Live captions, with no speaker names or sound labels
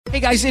Hey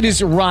guys, it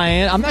is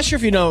Ryan. I'm not sure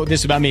if you know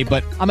this about me,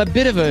 but I'm a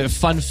bit of a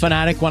fun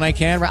fanatic when I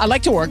can. I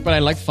like to work, but I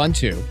like fun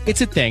too.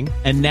 It's a thing.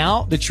 And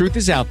now the truth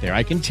is out there.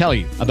 I can tell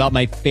you about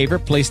my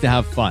favorite place to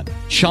have fun.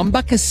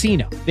 Chumba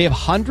Casino. They have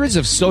hundreds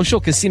of social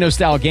casino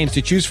style games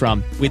to choose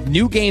from with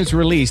new games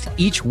released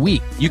each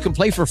week. You can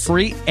play for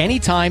free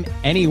anytime,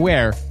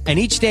 anywhere. And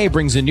each day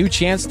brings a new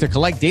chance to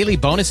collect daily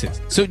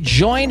bonuses. So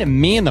join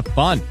me in the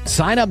fun.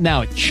 Sign up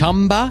now at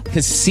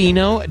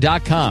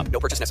ChumbaCasino.com. No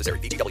purchase necessary.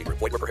 VGW.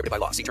 Void where prohibited by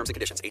law. See terms and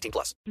conditions. 18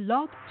 plus.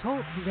 Blog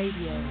Talk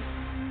Radio.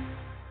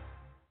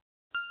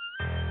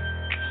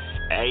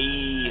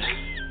 Hey,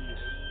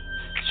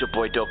 it's your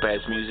boy Dope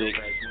Ass Music,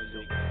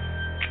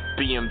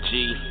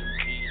 BMG.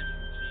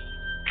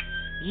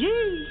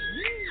 Yee.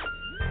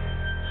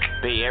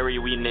 Bay Area,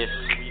 we in this.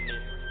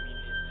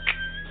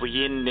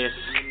 We in this.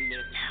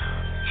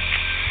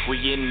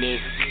 We in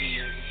this.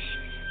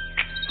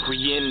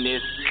 We in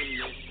this.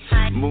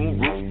 Moon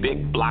roof,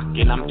 big block,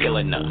 and I'm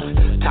killing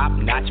them. Top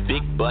notch,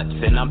 big butts,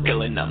 and I'm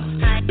filling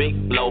them.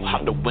 Big blow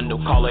out the window,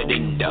 call it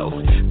Indo.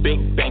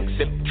 Big bank,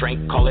 sip,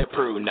 drink, call it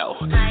Pruno.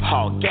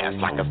 Haul gas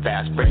like a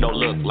fast break, don't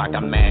look like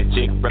a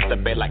magic. Rep the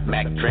bay like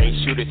Mac Dre,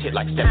 shooters hit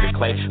like Stephen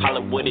Clay.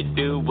 Holla what it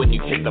do when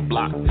you hit the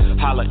block.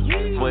 Holla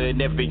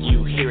whenever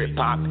you hear it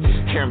pop.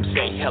 Hear him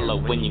say hello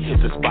when you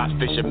hit the spot.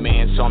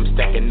 Fisherman, so I'm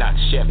stacking out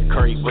Chef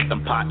Curry with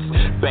them pots.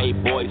 Bay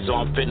boy, so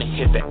I'm finna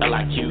hit the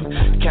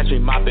LIQ. Catch me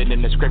mobbing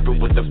in the scraper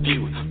with a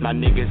few. My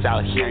niggas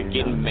out here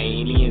getting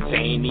many and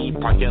zany.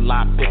 Parking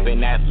lot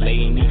pippin' at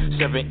Laney.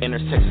 Serving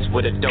intersections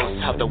with a dose.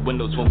 Out the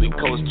windows when we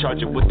coast.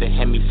 Charge it with the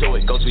Hemi so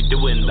it goes. We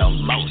doing the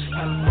most.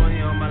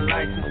 California on my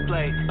license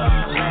plate.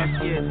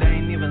 Last year they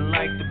ain't even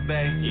like the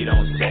Bay. You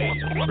don't say.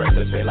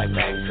 Breakfast bay like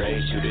Mac Dre.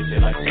 Shooters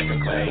hit like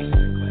Stephen Clay.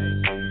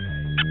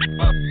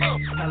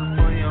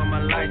 California on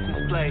my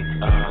license plate.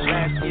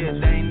 Last year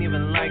they ain't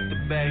even like the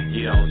Bay.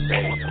 You don't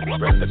say.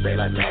 Breakfast bay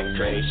like Mac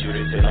Dre.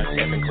 Shooters hit like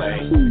Stephen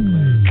Clay.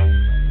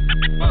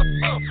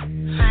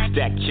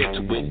 Stack chips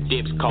with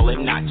dips, call it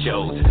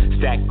nachos.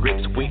 Stack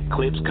grips with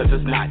clips, cause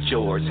it's not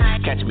yours.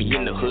 Catch me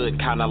in the hood,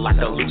 kinda like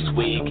a loose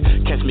wig.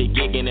 Catch me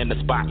gigging in the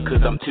spot,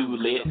 cause I'm too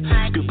lit.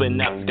 Scooping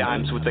up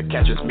dimes with a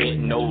catcher's mitt.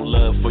 No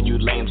love for you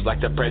lames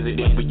like the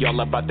president. We all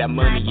about that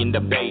money in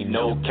the bay,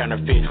 no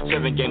counterfeit.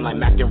 Serving game like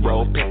mac and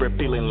roll, paper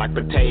peeling like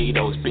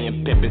potatoes.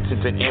 Been pimping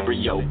since an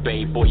embryo,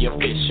 bay boy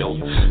official.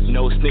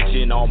 No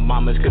snitching on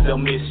mamas, cause they'll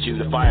miss you.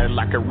 The fire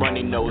like a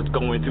runny nose,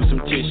 going through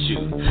some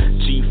tissue.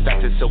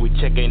 G-factor, so we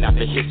checking out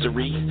the history.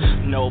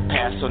 No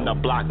pass on the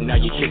block, now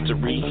your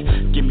history.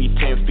 Give me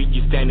 10 feet,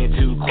 you standing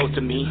too close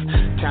to me.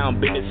 Town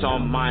business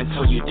on mine,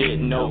 so you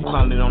didn't know.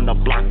 Clowning on the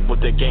block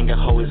with a gang of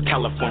hoes,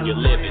 California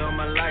living. On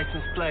my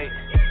license plate.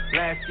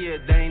 Last year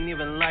they ain't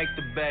even like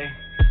the Bay.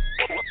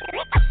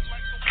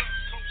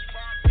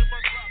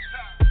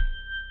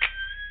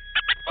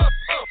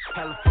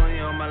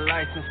 California on my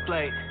license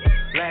plate.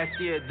 Last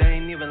year they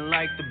ain't even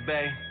like the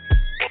Bay.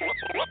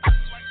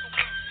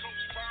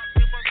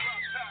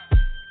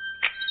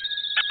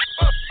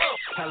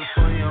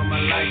 California on my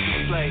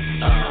license plate.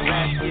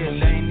 Last year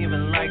they ain't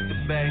even like the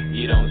Bay.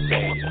 You don't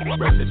say.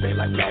 Breakfast bay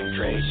like Mac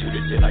Dre.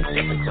 Shooters hit like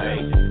Stephen Clay.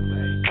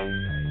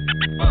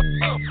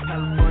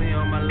 California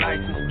on my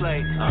license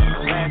plate.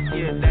 Last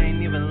year they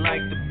ain't even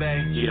like the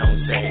Bay. You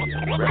don't say.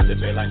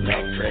 Breakfast bay like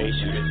Mac Dre.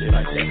 Shooters hit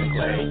like Stephen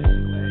Clay.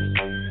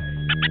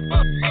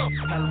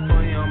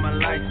 California on my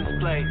license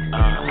plate.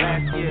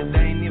 Last year they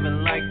ain't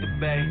even like the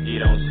Bay. You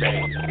don't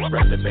say.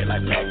 Breakfast bay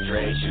like Mac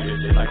Dre.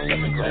 Shooters hit like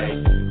Stephen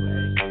Clay.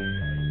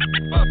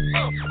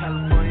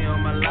 California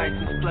on my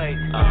license plate.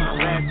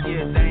 Last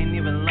year they ain't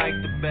even like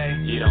the Bay.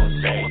 You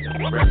don't say.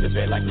 Breakfast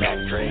bay like Mac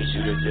Dre.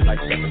 Shooters hit like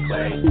Stephen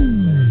Clay.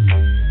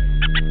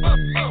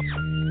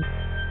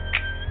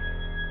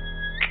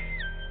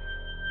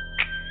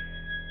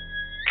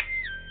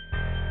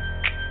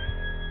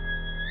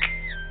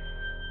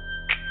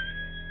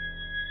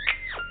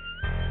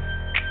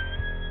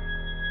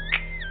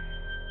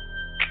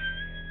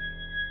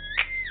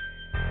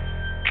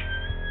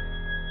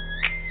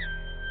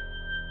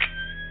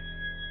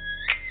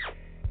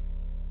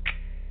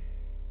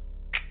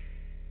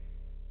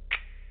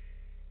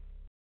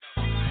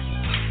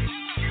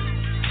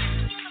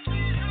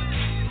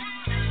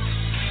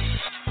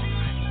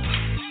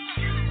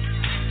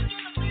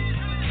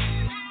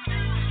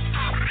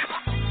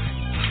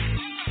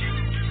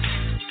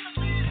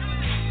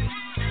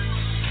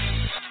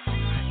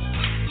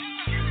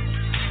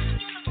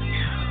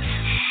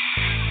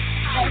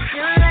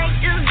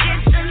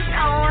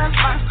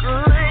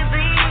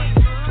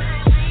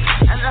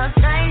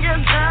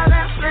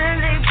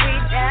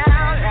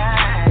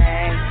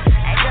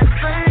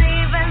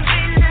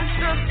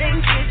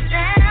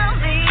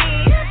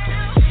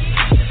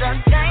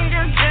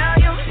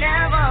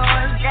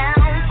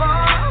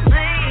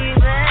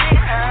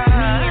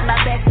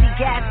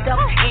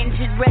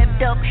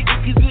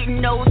 you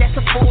didn't know, that's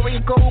a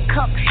foreign gold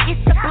cup.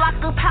 It's the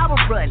blocker power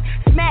run.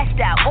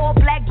 Smashed out, all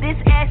black, this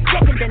ass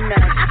second to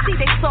none. I see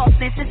they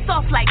softness, it's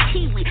soft like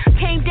kiwi.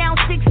 Came down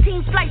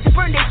 16 flights to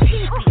burn their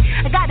TV.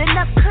 I got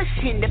enough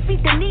cushion to feed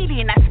the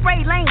needy, and I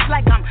spray lanes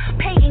like I'm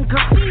painting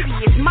graffiti.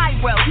 It's my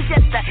world, he's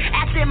just the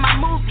actor in my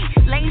movie.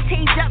 Lanes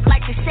changed up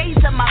like the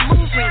shades of my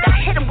movement.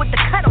 I hit him with the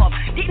cutoff,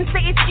 didn't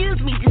say excuse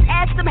me. Just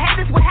ask them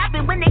haters what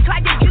happened when they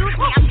tried to use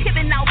me. I'm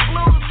giving out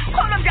blues,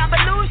 call them John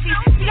Belushi.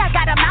 See, I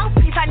got a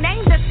mouthpiece, I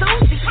named her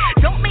Susie.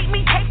 Don't make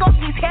me take off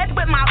these heads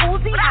with my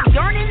Uzi. I'm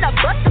yearning to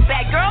bust a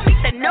bad girl,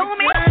 need to know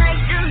me. Well, I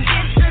just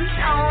get to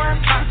know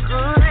if I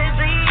could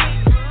be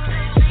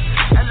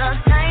the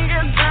kind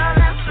of girl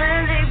that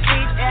really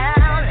beat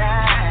down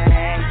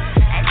like.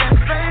 I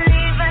just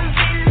believe in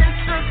feeling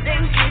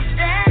something to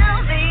tell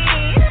me.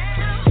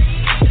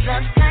 The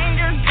kind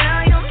of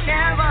girl you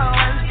never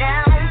was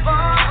down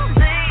for,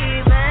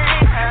 baby.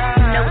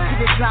 No to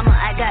the drama,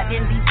 I got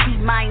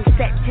MVP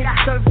mindset.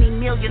 Just serve me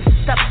millions of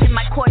stuff in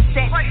my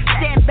corset.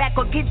 Stand back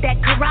or get that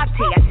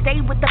karate. I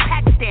stay with the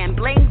Pakistan,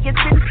 blame your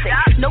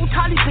sensei. No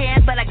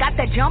Taliban, but I got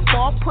that jump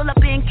off. Pull up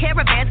in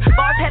caravans,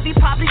 bars heavy,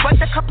 probably worth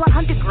a couple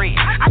 $100,000.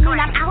 I mean,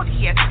 I'm out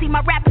here, see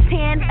my rapper's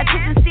hand.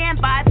 Attention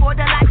standby for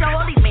the Elijah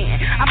Holy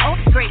Man. I'm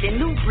upgrading,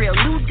 new grill,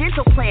 new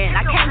dental plan.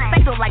 I can't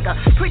fatal like a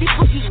pretty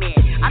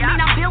boogeyman. I mean,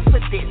 I'm built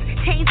for this,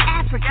 change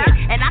African.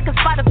 And I can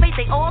spot a face,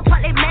 they all thought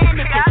they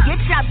mannequins.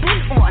 Get your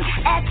beat on,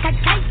 ass like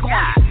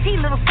Saigon. See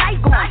little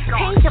Saigon,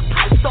 change your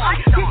python.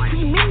 This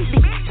team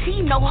Mindy,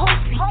 she no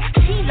hosty.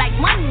 She like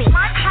money,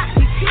 hot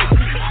and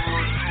cheesy.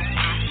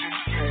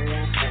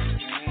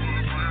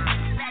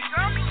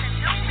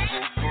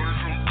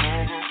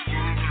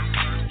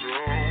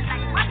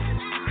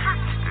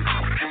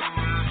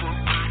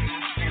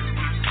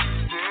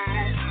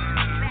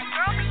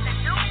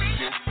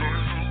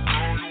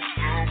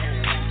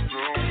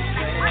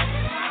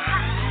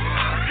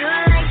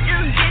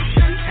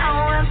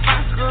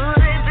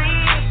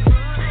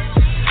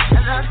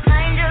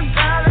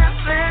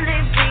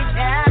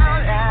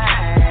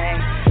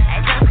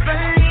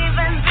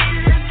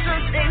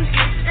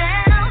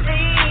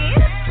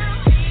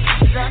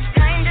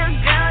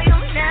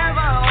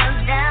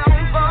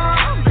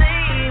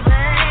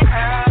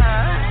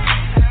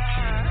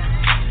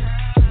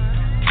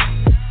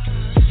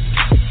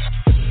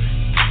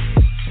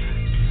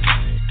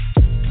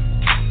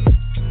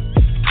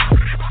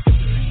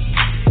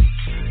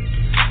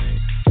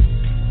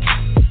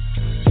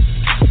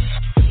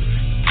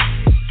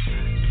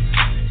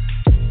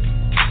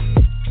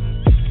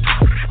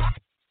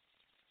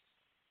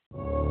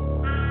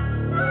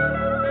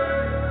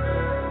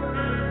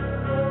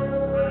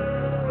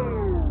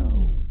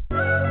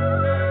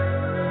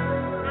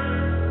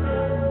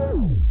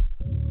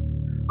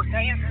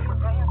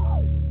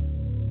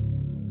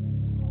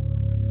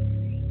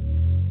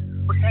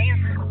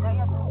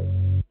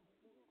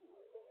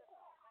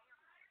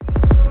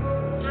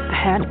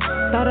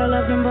 Thought I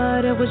loved him,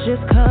 but it was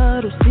just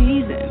cuddle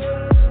season.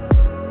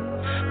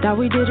 Thought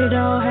we did it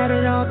all, had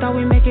it all, thought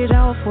we make it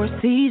all for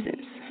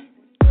seasons.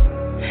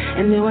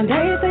 And then one day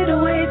you stayed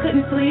away,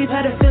 couldn't sleep,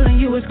 had a feeling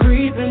you was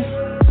creeping.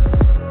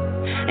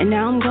 And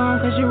now I'm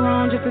gone cause you're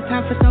wrong, just in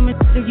time for something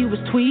that you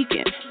was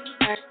tweaking.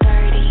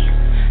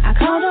 I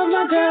called up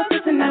my girl,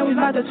 cause tonight we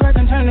about to twerk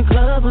and turn the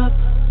club up.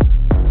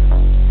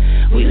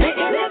 We lit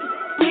in it,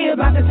 we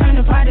about to turn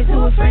the party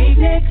to a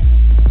freak nick.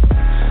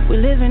 We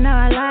living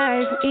our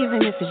life,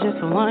 even if it's just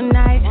for one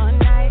night.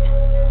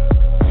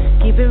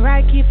 Keep it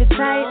right, keep it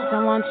tight.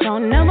 Don't want your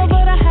number,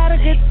 but I had a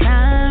good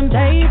time,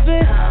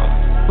 baby.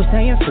 We're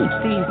saying fruit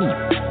season.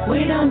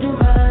 We don't do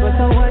much, but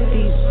so what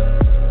these?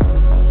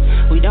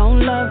 We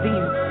don't love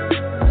these.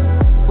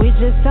 We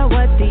just so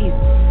what these?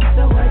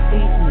 So what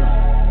these?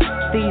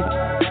 These.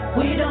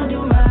 We don't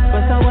do much,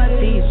 but so what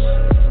these?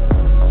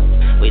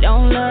 We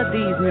don't love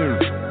these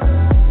niggas.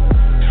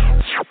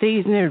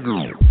 These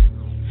niggas.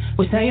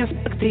 We saying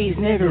fuck these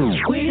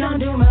niggas. We don't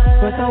do much,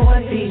 but so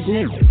what these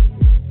niggas?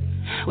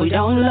 We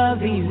don't love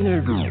these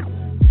niggas.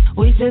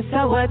 We just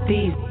so what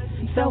these?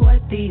 So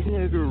what these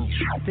niggas?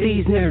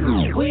 These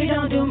niggas. We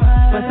don't do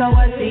much, but so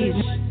what these?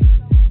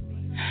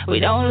 We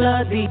don't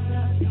love these.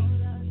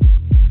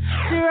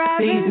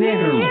 These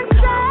niggas.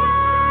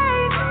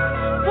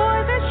 Boy,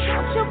 the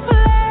shit you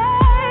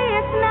play,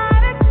 it's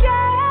not a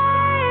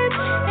game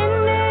in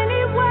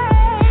any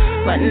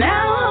way. But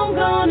now I'm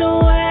gone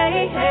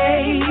away,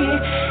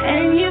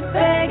 and you're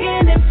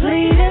begging and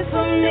pleading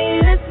for me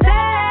to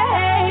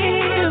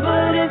stay,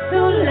 but it's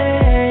too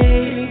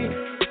late.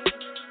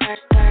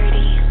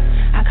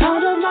 I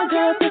called up my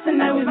girl, cause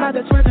tonight we about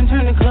to twerk and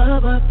turn the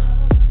club up.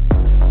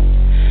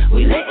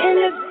 We lit in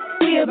it,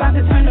 we about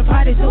to turn the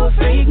party to a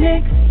freak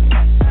nick.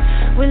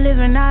 We're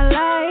living our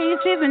life,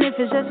 even if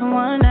it's just for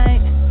one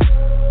night.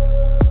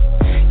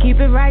 Keep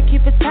it right,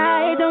 keep it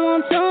tight. Don't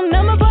want your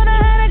number, but I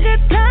had a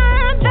good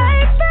time,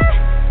 baby.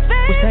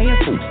 We're saying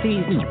fruit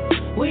season.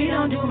 We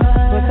don't do much,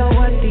 but so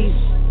what these?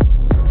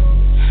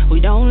 We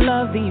don't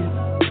love these.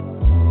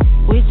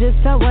 We just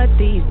so what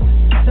these?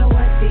 So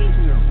what these?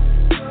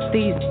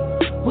 These.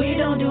 We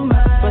don't do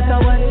much, but so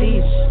what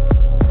these?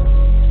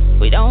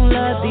 We don't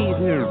love these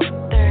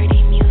niggas.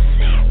 Dirty music.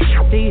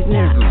 These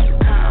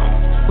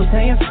niggas. We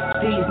saying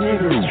these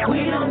niggas.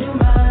 We don't do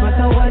much, but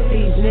so what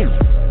these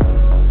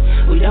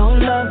niggas? We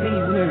don't love these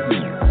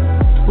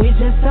niggas. We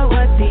just so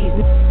what these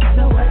niggas.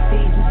 So what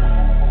these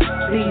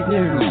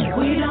niggas.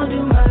 We don't do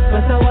much,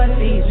 but so what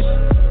these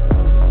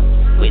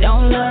niggas. We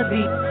don't love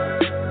these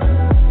niggas.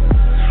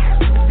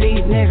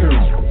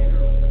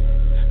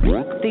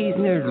 These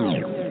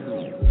niggas.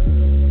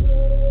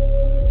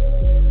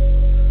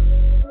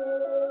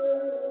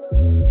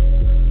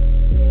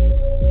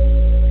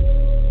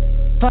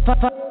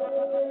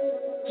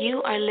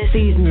 You are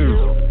listening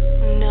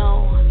to No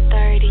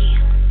Dirty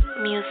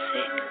Music.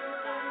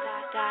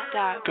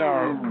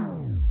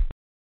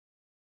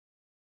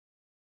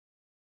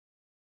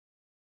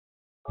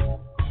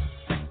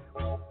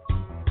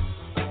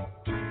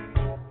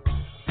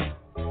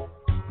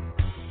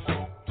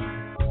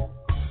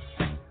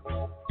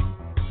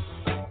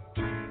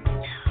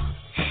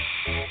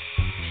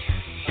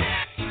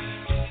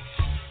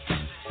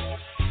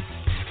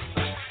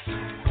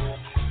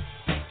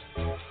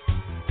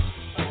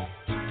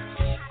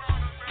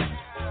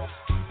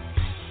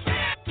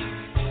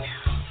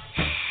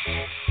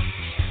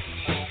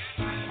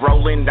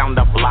 Rolling down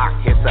the block,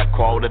 it's a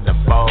quarter to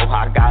four.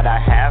 I got a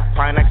half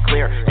pint of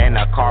clear and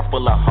a car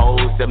full of hoes.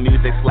 The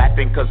music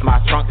slapping cause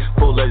my trunk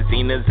full of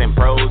Zenas and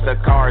bros. The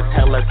car's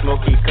hella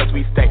smoky cause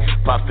we stay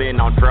puffin'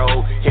 on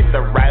dro. Hit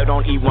the route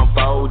on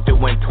E14,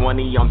 doing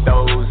 20 on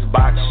those.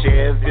 Box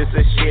shivs, this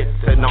is shit,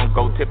 so don't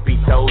go tippy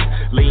toes.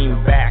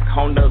 Lean back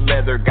on the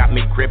leather, got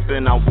me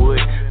gripping on wood.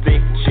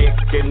 Thick chick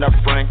in the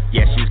front,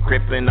 yeah she's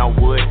gripping on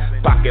wood.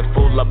 Pocket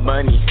full of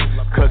money,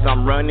 cause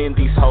I'm running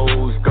these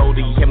hoes.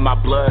 Goldie in my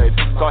blood,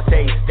 so I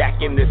stay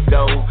stacking this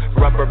dough.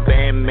 Rubber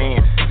band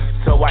man,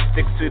 so I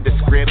stick to the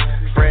script.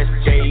 Fresh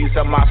J's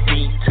on my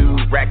feet,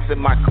 2 racks in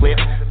my clip.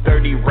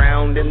 30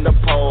 round in the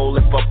pole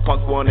if a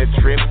punk wanna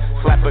trip.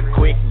 Slap a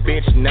quick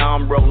bitch, now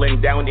I'm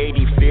rolling down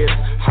 85th.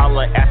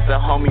 Holla at the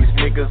homies,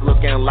 niggas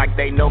looking like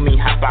they know me.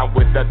 Hop out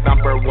with the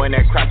thumper when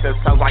it cracks, it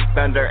sounds like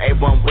thunder.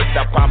 A1 with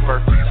the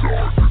pumper. These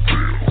are the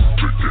tales,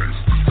 the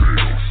gangsta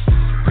tales.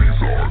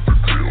 These are the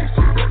tales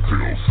that I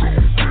tell so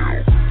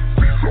well.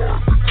 These are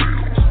the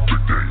tales, the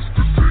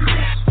gangsta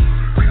tales.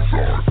 These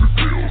are the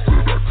tales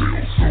that I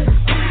tell so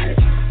well.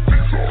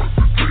 These are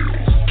the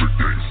tales, the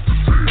gangsta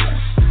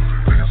tales.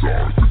 These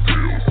are the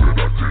tales that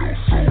I tell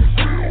so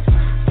well.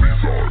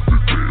 These are the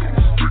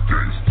tales, the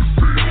gangsta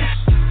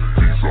tales.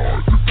 These are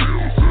the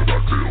tales that I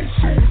tell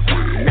so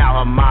well. Now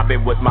I'm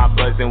mobbing with my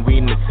buzz and we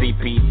in the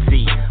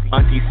CPT.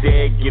 Auntie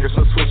said get her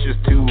some switches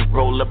to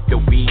roll up the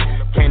weed.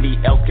 Candy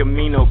El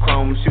Camino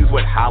chrome shoes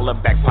with holla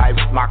back pipes.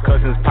 My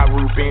cousin's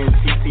Peruvian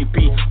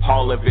TCP,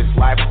 all of his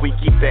life. We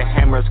keep the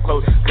hammers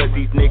close cause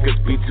these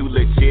niggas be too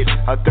legit.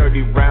 A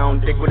 30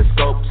 round dick with a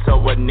scope so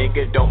a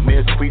nigga don't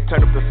miss. We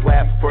turn up the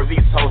slap for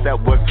these hoes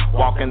that would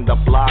walk in the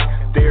block.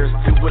 There's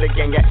 2 with a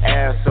gang of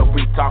ass so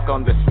we talk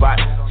on the spot.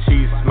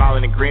 She's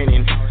smiling and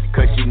grinning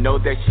cause she know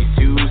that she's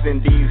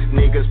choosing. These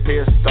niggas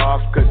pissed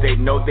off cause they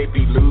know they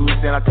be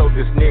losing. I told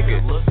this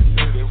nigga,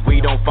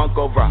 we don't funk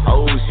over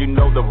hoes, you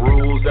know the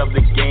rules of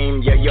the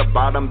game. Yeah, your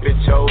bottom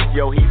bitch hoes,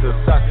 yo, he's a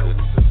sucker.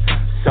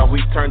 So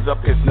he turns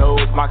up his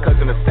nose, my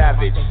cousin a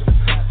savage.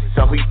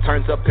 So he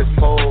turns up his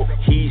pole,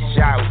 he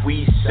shot,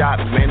 we shot,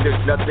 man,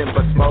 there's nothing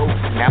but smoke.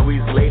 Now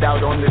he's laid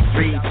out on the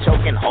street,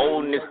 choking,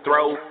 holding his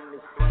throat.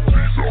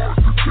 These are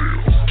the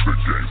tales, the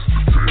gangsta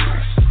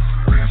tales.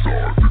 These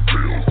are the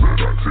tales that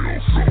I tell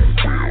so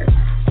well.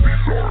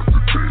 These are the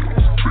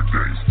tales, the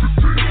gangsta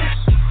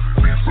tales.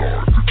 These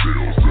are the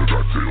tales that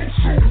I tell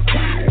so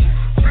well.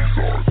 These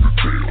are the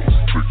tales,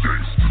 the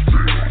gangsta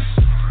tales.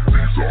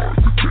 These are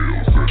the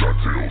tales that I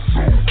tell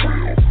so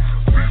well.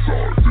 These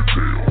are the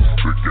tales,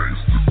 the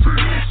gangsta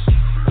tales.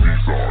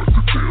 These are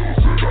the tales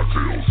that I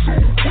tell so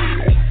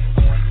well.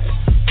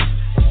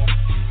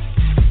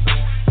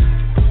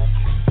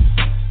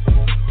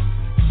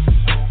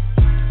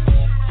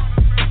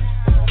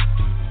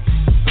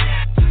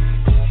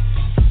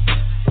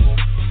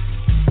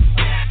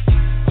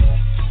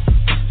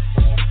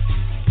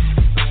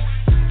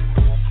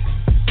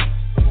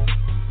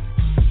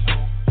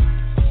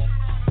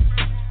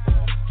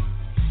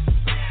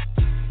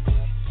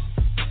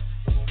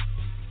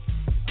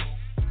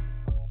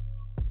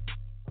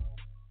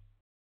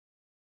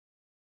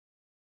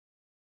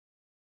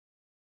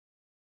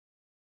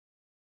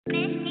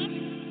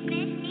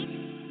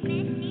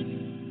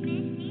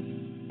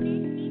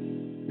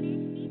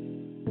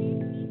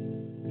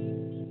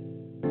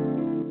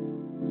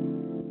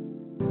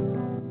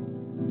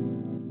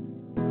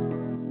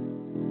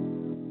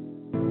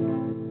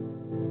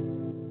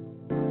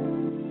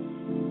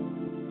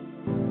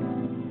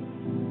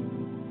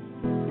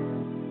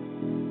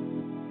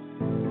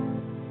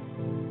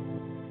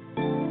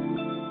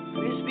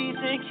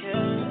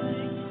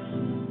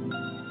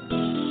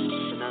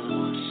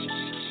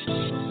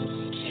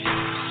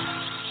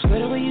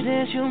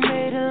 You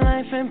made a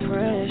life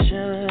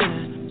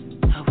impression.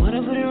 I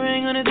wanna put a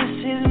ring on it, this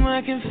is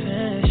my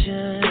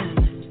confession.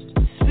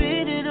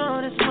 Spending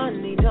all this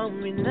money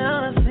don't mean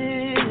nothing.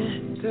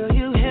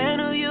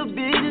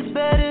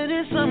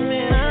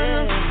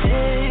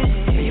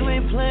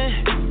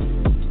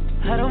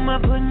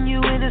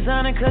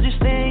 designer cause you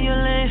stay in your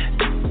lane.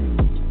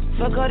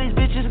 Fuck all these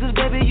bitches cause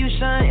baby you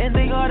shine and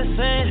they all the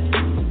same.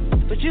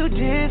 But you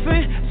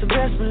different, so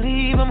best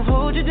believe I'm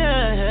hold you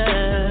down.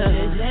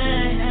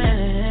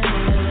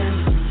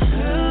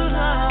 Girl,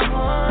 I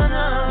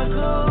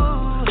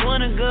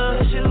wanna go,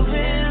 let you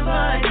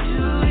invite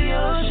to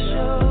your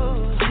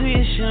show,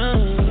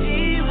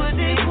 see what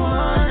they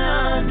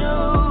wanna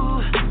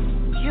know.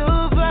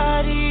 Your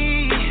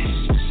body,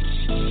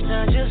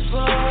 not just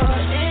for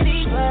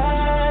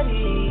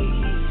anybody.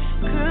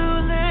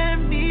 Girl, let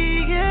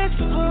me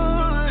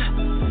explore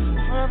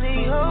from the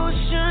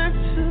ocean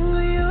to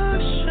your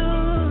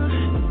shore.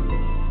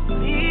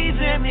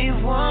 Leaving me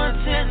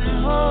wanting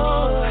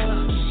more.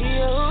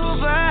 Your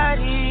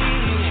body,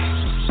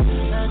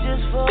 not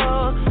just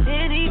for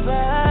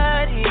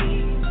anybody.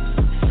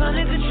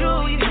 Under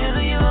control, you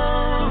handle your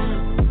own.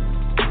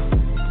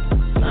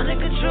 Under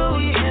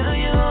control, you handle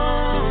your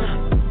own.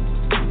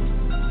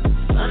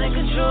 Under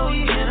control,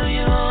 you handle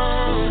your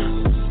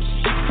own.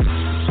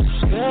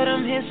 Girl,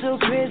 them hits so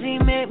crazy,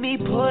 make me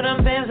pull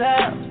them bands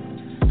out.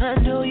 I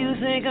know you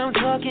think I'm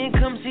talking,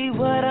 come see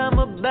what I'm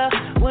about.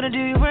 Wanna do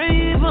you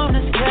rave on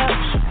this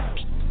couch?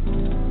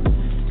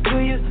 Do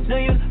you know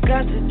you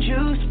got the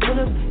juice? Pull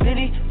up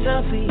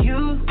anytime for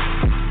you.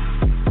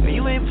 Or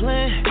you ain't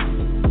playing.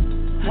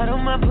 I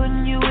don't mind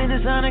putting you in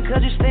designer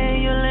cause you stay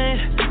in your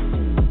lane.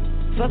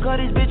 Fuck all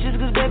these bitches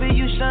cause baby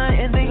you shine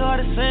and they all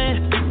the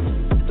same.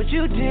 But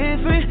you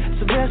different,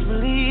 so best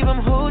believe I'm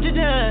hold you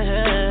down.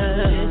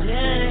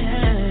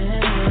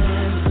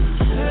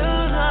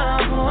 Girl,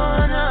 I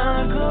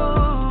wanna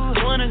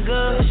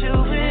go, let you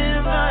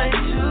invite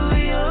to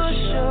your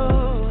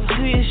show,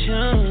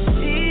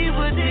 see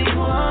what they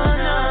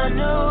wanna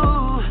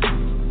know.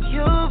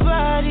 Your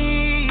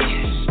body,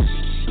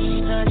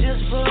 not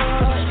just for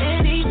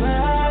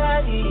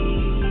anybody.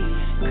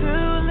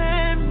 Girl,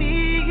 let me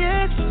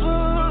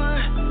explore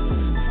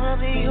from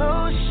the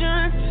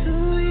ocean to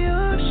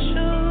your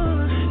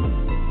shore,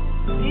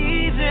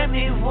 leaving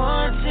me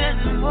wanting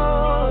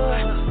more.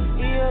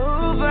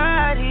 Your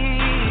body,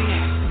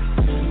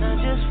 not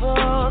just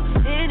for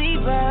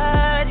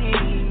anybody.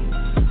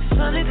 It's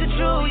under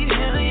control, you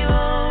handle your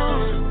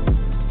own.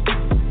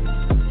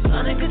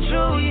 Under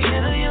control, you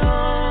handle your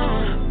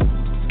own.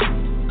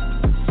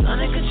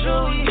 Under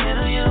control, you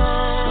handle your own.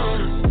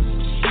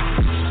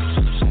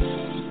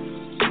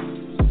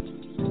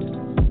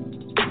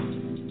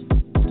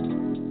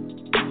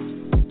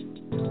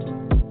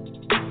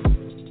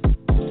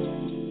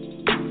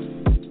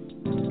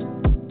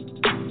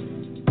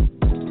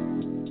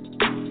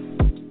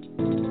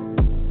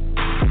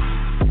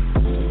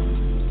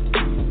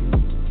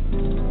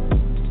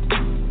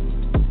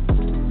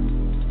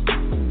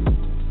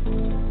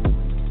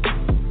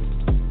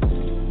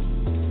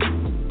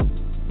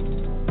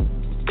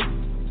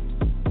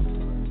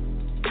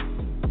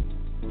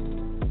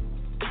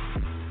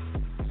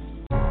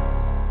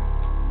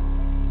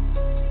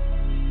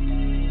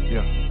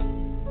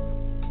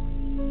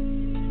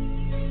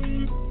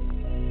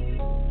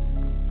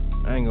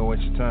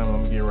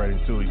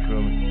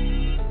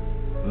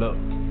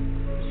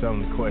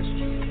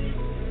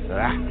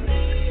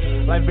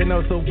 Life been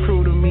oh so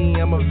cruel to me,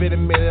 I'm a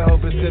vitamin, I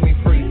hope it set me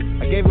free.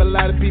 I gave a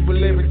lot of people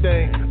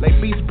everything, like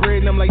beast bread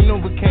and I'm like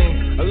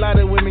Novocaine. A lot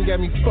of women got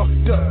me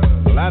fucked up,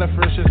 a lot of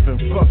friendships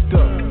been fucked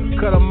up.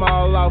 Cut them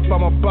all off,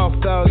 I'm a boss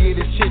dog, yeah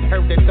this shit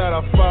hurt, they thought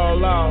I'd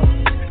fall off.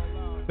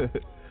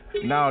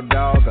 Nah,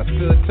 dog, I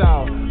stood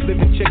tall,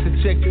 living check to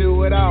check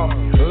through it all.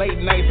 Late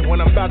nights when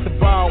I'm about to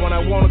ball, when I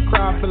wanna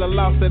cry, I feel I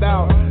lost it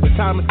all. The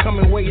time is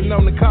coming, waiting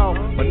on the call,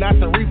 but not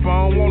the reefer,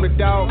 I don't want a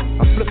dog.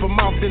 I flip them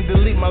off, then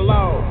delete my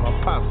log.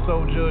 My pop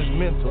so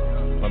judgmental,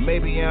 but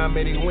maybe I'm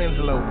Eddie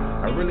Winslow.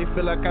 I really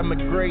feel like I'm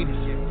the greatest,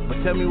 but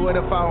tell me what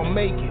if I don't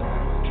make it?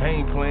 I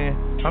ain't playing,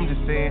 I'm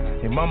just saying,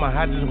 hey mama,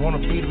 I just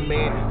wanna be the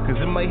man. Cause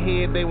in my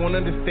head they won't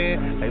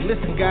understand. Like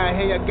listen guy,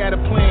 hey I got a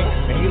plan.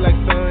 And he like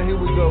son, here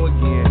we go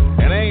again.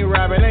 And I ain't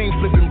robbing, I ain't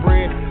flipping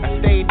bread.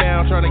 I stayed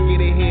down trying to get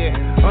ahead.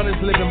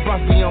 Honest living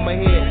bumpy on my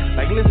head.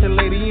 Like listen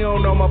lady, you don't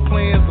know my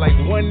plans. Like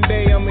one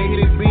day I'ma hit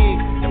it big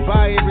and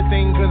buy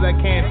everything cause I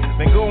can.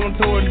 Then go on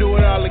tour and do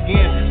it all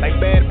again. Like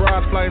bad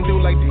bras flying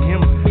through like the him.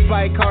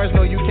 Fly cars,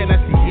 no you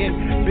cannot see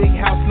in. Big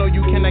house, no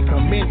you cannot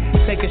come in.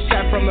 Take a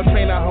shot from the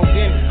pain I hold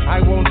in.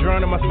 I won't drown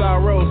in my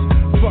sorrows.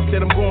 Fuck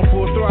that, I'm going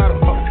full throttle.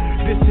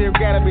 This here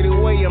gotta be the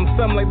way. I'm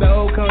something like the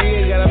old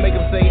Kanye. Gotta make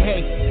him say,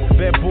 hey,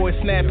 that boy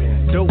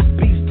snapping. Dope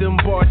beast, them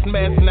bars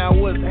smashing. Now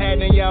what's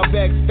happening? Y'all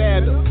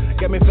backstab them.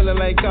 Got me feeling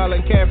like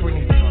Colin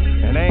Kaepernick.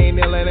 And I ain't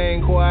ill and I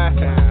ain't quiet.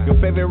 Your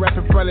favorite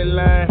rapper probably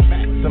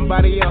lying.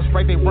 Somebody else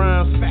write their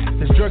rhymes.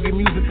 This druggy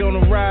music on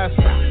the rise.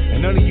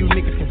 And none of you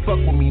niggas can fuck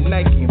with me.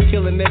 Nike, I'm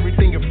killing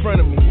everything in front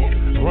of me.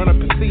 Run up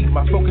and see,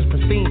 my focus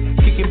pristine.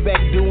 Kicking back,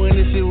 doing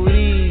this shit with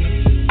ease.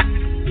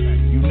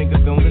 You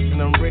niggas don't listen,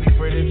 I'm ready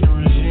for this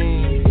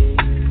regime.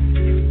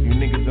 You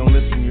niggas don't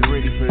listen, you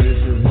ready for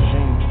this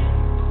regime.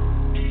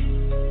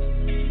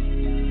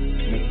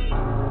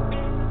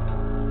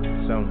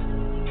 So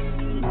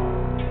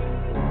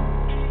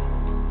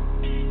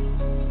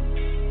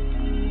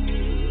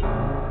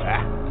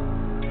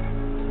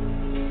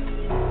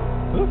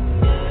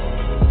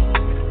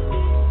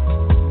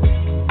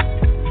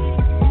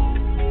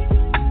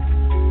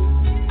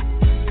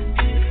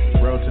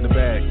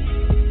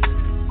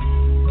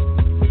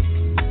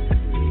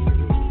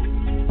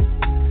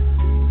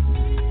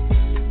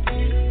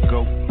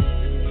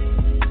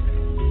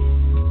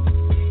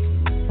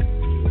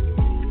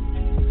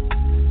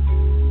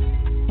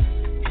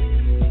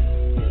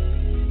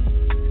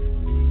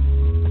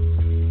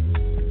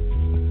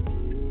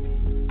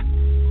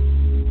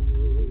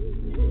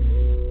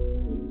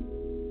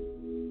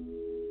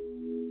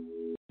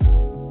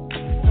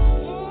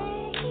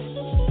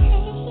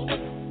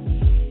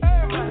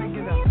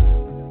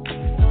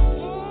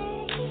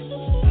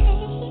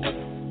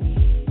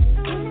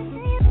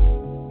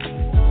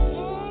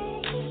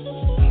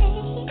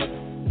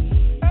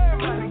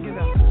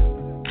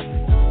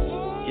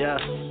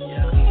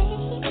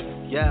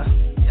Yeah.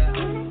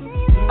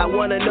 I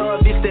wanna know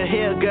if you're still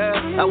here, girl.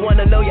 I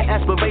wanna know your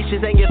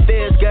aspirations and your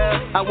fears, girl.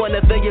 I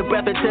wanna feel your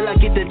breath until I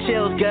get the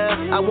chills, girl.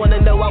 I wanna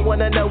know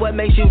what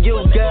makes you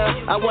you, girl.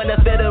 I wanna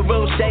feel the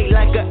room shake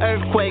like an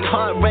earthquake.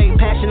 Heart rate,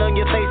 passion on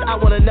your face, I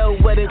wanna know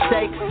what it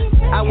takes.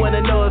 I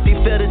wanna know if you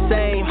feel the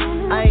same.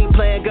 I ain't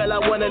playing, girl, I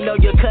wanna know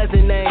your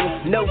cousin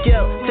name. No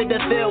guilt, to the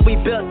field we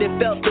built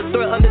and felt the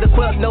thrill under the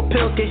quilt. No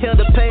pills can heal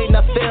the pain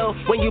I feel.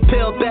 When you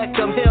peel back,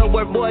 I'm here,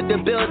 worth more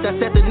than bills. I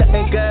said to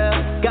nothing,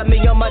 girl. Got me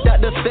on my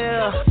Dr.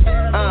 Phil.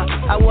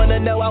 I wanna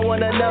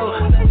know.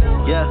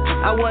 Yeah,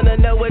 I wanna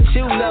know what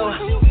you know.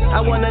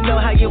 I wanna know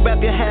how you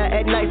wrap your hair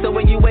at night, so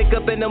when you wake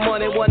up in the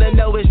morning, wanna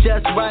know it's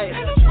just right.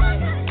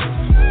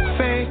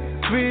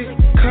 Favorite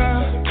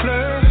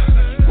color,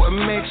 what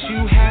makes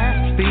you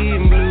happy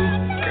and blue?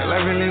 Girl, I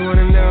really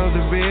wanna know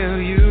the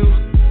real you.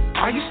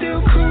 Are you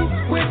still cool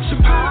with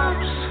your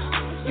pops?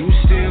 You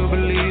still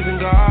believe in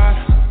God?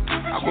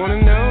 I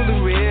wanna know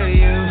the real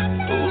you.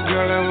 Oh,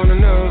 girl, I wanna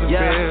know the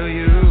real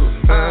you.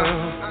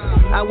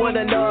 I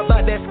wanna know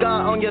about that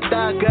scar on your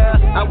thigh, girl.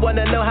 I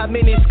wanna know how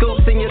many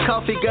scoops in your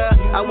coffee, girl.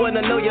 I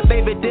wanna know your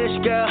favorite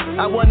dish, girl.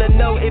 I wanna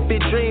know if you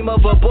dream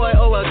of a boy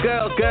or a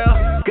girl.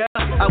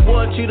 I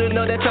want you to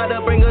know that try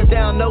to bring us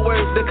down. No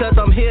words, because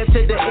I'm here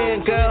to the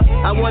end, girl.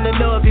 I wanna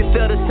know if you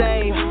feel the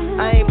same.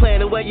 I ain't playing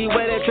the way you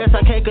wear that dress,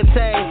 I can't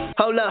contain.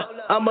 Hold up,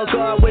 I'ma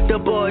go out with the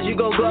boys, you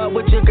gon' go out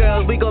with your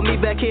girls. We gon'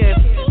 meet back here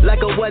like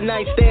a one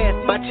night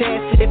stand. By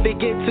chance, if it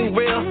get too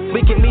real,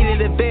 we can meet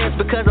in advance,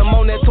 because I'm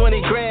on that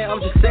 20 grand.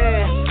 I'm just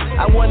saying,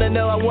 I wanna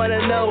know. I wanna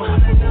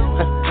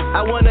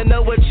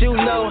know what you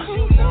know.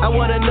 I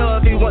wanna know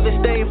if you want to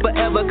stay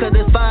forever, cause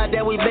it's fire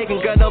that we making,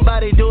 girl,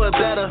 nobody do it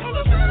better.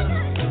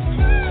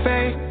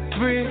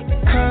 Favorite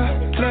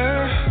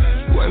color,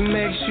 what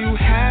makes you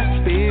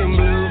happy and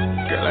blue?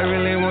 Girl, I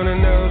really wanna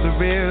know the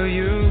real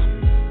you.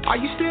 Are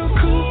you still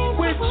cool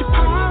with your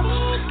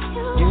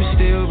pops? You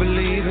still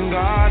believe in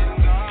God?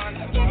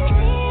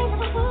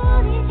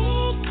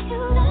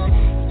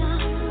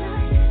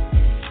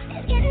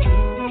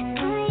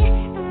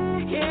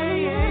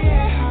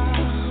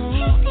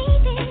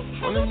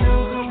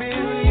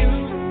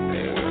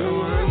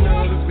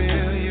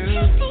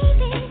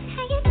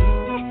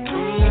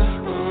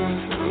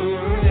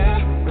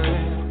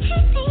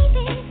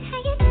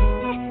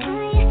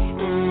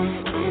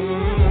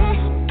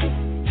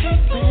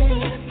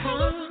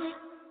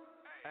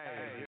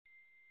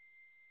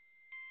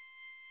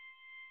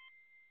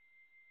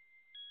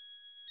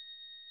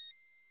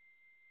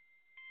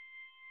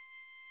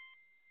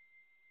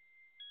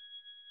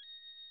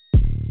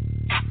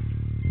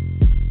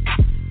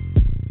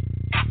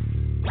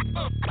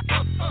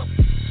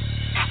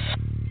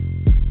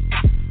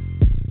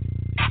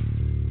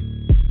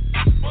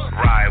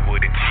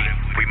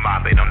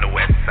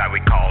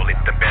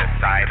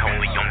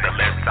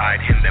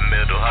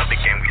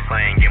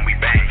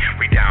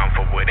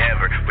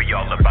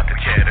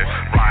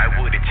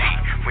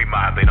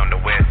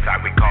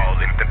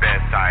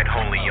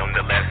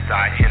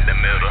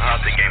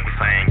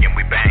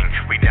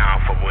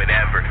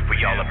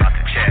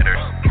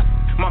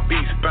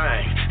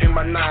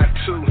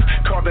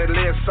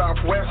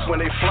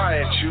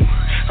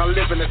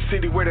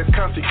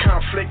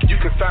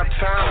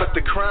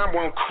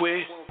 Won't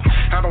quit.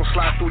 I don't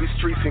slide through these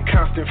streets in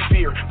constant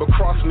fear, but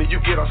cross me, you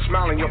get a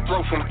smile in your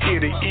throat from ear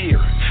to ear.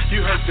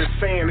 You heard this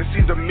saying, it's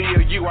either me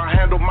or you. I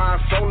handle mine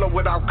solo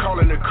without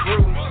calling the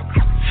crew.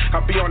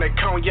 I be on that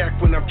cognac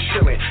when I'm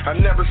chillin'. I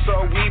never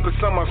saw weed, but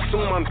some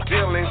assume I'm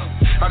dealing.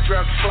 I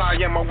dress fly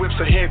and my whip's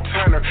a head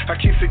turner. I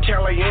keep it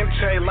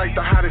caliente like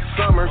the hottest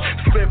summer.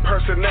 Split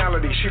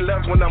personality, she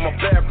loves when I'm a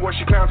bad boy.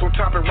 She climbs on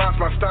top and rides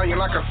my stallion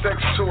like a sex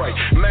toy.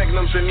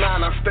 Magnums and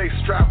 9, I stay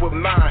strapped with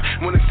mine.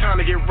 When it's time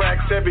to get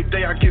racks, every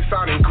day I get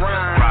out and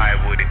grind.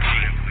 Ride with a G.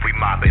 We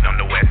mob it on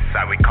the west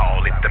side, we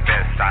call it the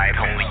best side.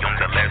 Only on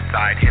the left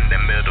side, in the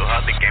middle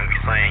of the game, we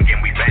slang and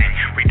we bang.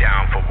 We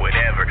down for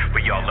whatever,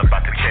 we all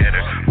about the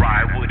cheddar.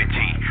 Ride with a G,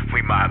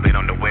 we mob it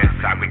on the west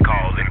side, we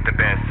call it the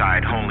best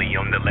side. Only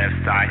on the left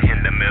side,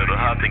 in the middle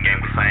of the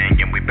game, we slang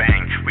and we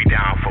bang. We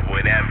down for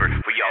whatever,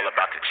 we all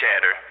about the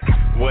cheddar.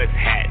 What's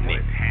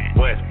happening?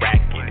 What's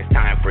bracking? It's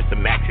time for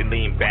some action,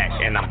 lean back.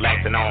 And I'm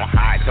blasting on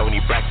high, Tony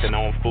Braxton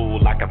on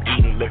food like I'm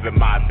eating, living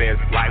my best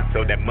life,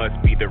 so that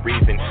must be the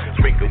reason.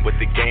 Sprinkle with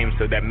the game,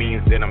 so that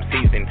means that I'm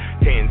seasoned.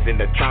 Tens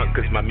in the trunk,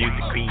 cause my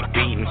music be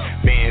beating.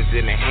 Bands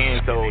in the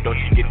hand, so don't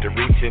you get to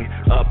reaching.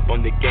 Up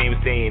on the game,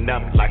 staying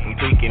up like I'm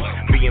tweaking.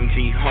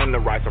 BMG on the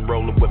rise, I'm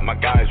rolling with my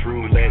guys,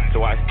 roulette.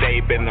 So I stay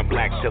bet and I'm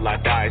black till I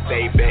die.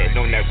 Stay bet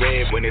on that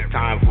red when it's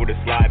time for the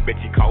slide. Bet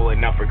you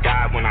calling out for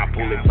God when I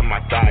pull it to my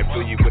side.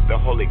 Fill you with the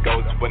Holy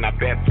Ghost when I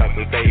baptize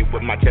and say it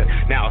with my chest.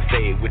 Now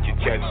say it with your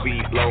chest,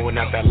 we blowing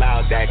out that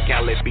loud. That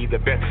Khaled be the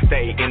best.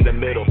 Stay in the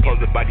middle,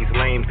 posing by these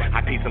lames.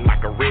 I piece them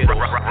like a riddle.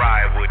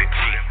 Ride with a G.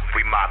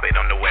 We mob it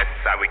on the west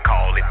side, we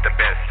call it the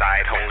best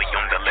side. Only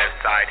on the left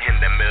side, in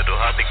the middle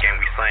of the game,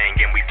 we slang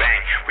and we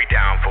bang. We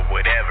down for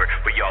whatever,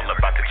 we all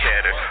about the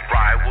cheddar.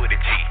 Ride with a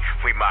G.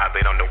 We Mob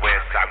it on the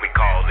west side, we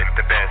call it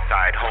the best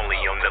side.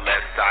 Only on the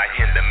left side,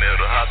 in the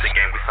middle of the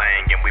game, we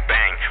slang and we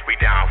bang. We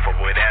down for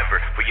whatever,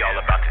 we all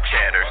about the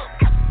cheddar.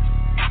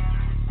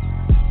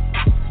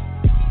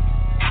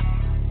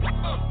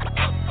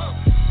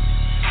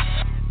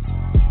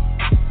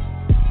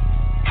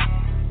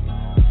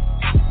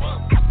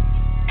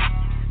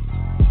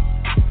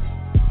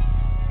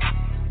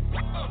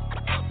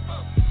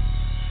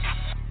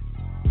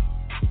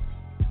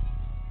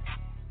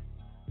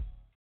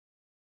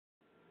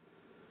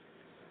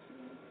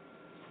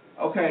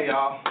 Okay,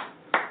 y'all.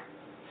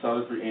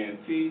 So this is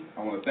ENT.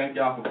 I want to thank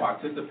y'all for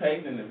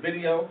participating in the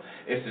video.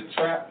 It's a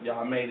trap.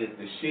 Y'all made it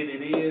the shit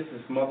it is.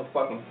 It's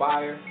motherfucking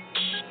fire.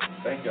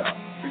 Thank y'all.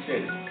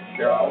 Appreciate it.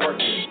 They're all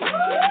working.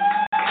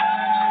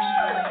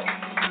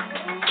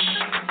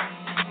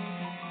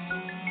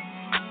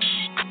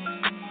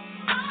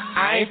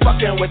 I ain't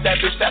fucking with that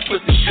bitch, that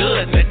pussy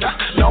good,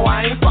 nigga. No,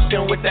 I ain't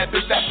fucking with that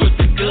bitch, that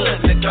pussy good,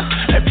 nigga.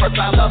 At first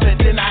I love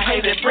it, then I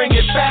hate it, bring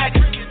it back.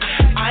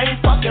 I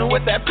ain't fucking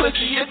with that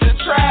pussy, it's a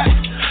trap.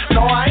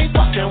 No, I ain't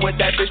fucking with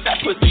that bitch, that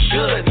pussy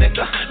good,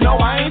 nigga. No,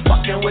 I ain't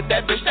fucking with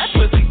that bitch, that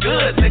pussy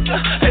good, nigga.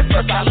 At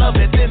first I love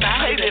it, then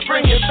I hate it,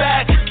 bring it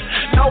back.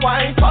 No,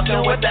 I ain't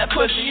fucking with that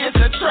pussy, it's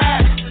a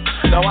trap.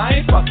 No,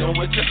 I ain't fucking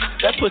with you.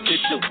 That pussy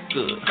too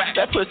good.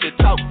 That pussy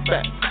talk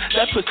back.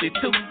 That pussy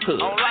too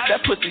good.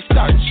 That pussy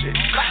starting shit.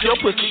 Your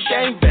pussy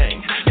gang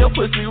bang. Your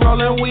pussy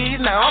rolling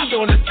weed. Now I'm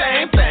doing the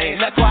same thing.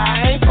 That's why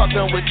I ain't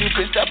fucking with you,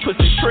 bitch. That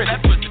pussy pretty.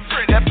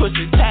 That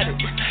pussy tatted.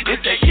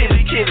 It's that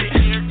kitty.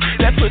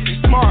 That pussy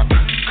smart.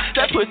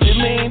 That pussy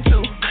mean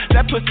too.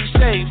 That pussy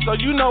saved. So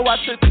you know I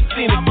took the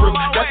scenic route.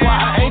 That's why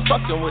I ain't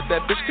fucking with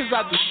that bitch. Cause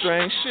I do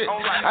strange shit.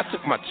 I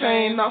took my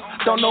chain off.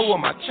 Don't know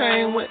where my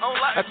chain went.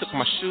 I took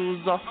my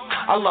shoes off.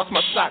 I lost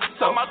my socks,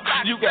 so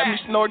you got me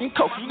snorting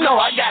coke. You know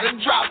I got a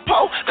drop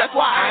po. That's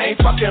why I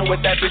ain't fucking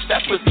with that bitch.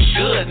 That pussy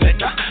good,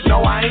 nigga.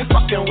 No, I ain't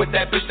fucking with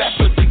that bitch. That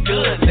pussy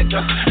good,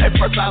 nigga. At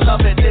first I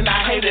love it, then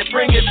I hate it.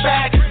 Bring it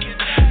back.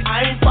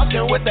 I ain't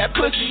fucking with that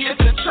pussy.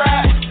 It's a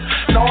trap.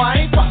 No,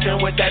 I ain't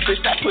fucking with that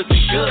bitch. That pussy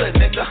good,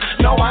 nigga.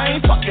 No, I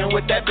ain't fucking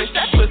with that bitch.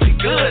 That pussy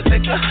good,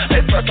 nigga.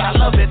 At first I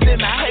love it,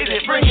 then I hate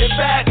it. Bring it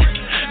back.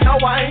 No,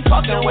 I ain't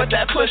fucking with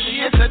that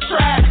pussy. It's a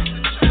trap.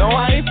 No,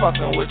 I ain't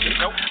fucking with you.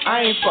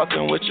 I ain't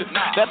fucking with you.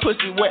 That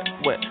pussy wet.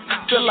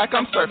 Feel like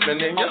I'm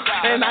surfing in you,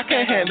 and I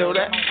can't handle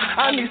that.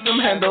 I need some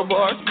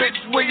handlebars, bitch.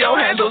 Where your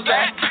handles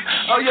at?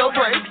 Or your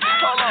brakes?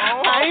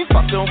 I ain't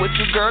fucking with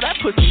you, girl. That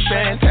pussy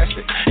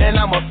fantastic, and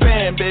I'm a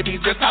fan, baby.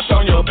 Just hopped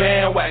on your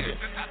bandwagon.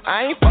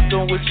 I ain't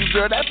fucking with you,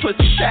 girl. That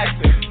pussy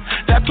taxing.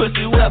 That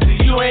pussy wealthy.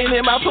 You ain't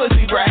in my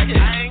pussy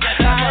bracket.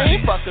 I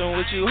ain't fucking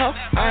with you, ho.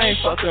 I ain't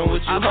fucking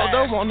with you, ho.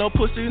 Don't want no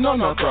pussy, no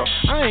throw.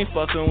 I ain't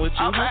fucking with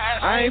you, ho.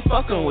 I ain't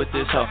fucking with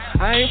this hoe.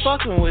 I ain't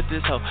fucking with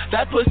this hoe.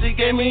 That pussy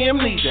gave me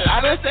amnesia.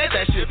 I done said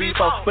that shit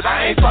before, but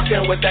I ain't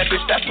fucking with that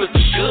bitch. That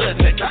pussy good,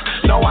 nigga.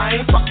 No,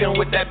 I ain't fucking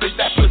with that bitch.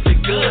 That pussy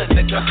good,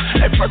 nigga.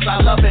 At first I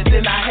love it,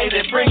 then I hate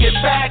it. Bring it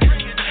back.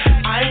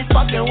 I ain't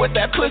fucking with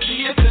that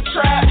pussy. It's a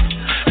trap.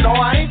 No,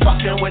 I ain't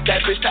fucking with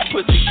that bitch. That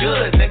pussy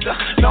good,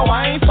 nigga. No,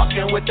 I ain't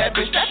fucking with that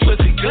bitch. That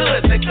pussy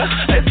good, nigga.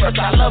 At first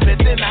I love it,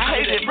 then I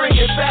hate it. Bring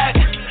it back.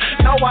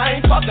 No,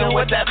 I ain't fucking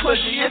with that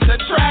pussy. It's a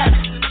trap.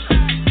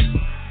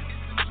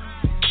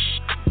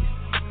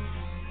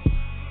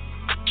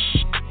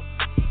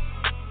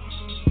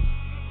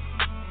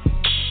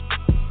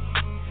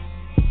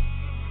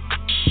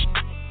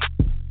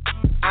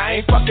 I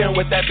ain't fucking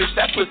with that bitch,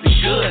 that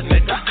pussy good,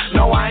 nigga.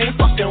 No, I ain't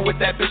fucking with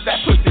that bitch, that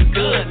pussy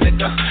good,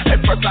 nigga.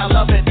 At first I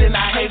love it, then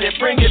I hate it,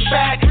 bring it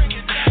back.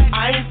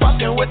 I ain't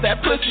fucking with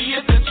that pussy,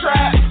 it's a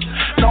trap.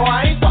 No,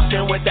 I ain't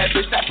fucking with that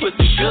bitch, that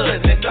pussy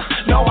good,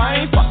 nigga. No,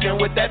 I ain't fucking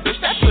with that bitch,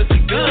 that pussy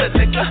good,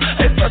 nigga.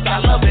 At first I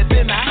love it,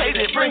 then I hate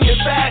it, bring it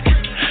back.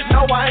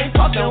 No, I ain't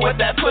fucking with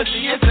that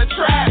pussy, it's a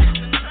trap.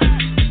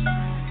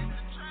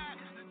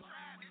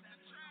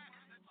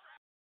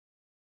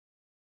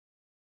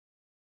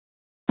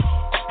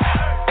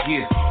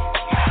 Yeah.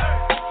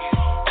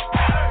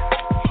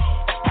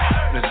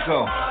 Let's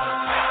go.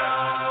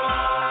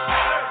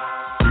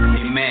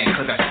 Hey man,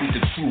 cause I speak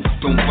the truth.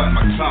 Don't bite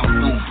my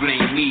tongue. Don't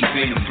blame me.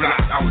 Been the block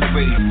I was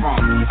raised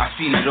from. I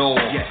seen it all.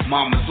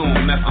 Mama's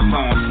on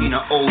methadone. Seen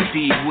an OD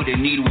with a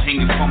needle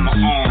hanging from my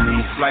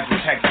arm. Life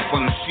was hectic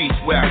on the streets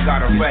where I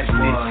got arrested.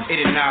 In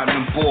and out of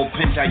them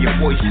bullpens, how your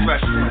boy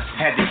stressful.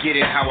 Had to get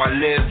it how I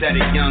lived at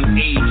a young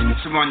age.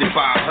 Surrounded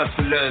by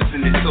hustlers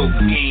in this old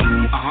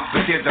game.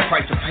 But there's a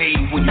price to pay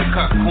when you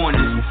cut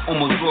corners.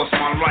 Almost lost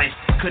my life.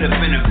 Could have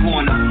been a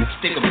corner.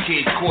 Stick up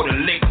kids caught a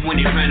lick when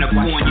they ran up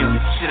on you.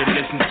 Should have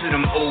listened to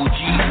them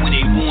OGs when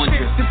they warned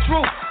you. It's the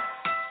truth.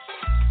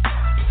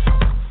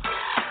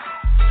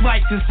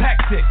 Life is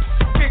hectic.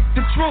 Kick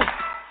the truth.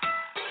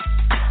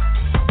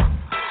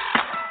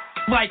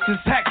 Life is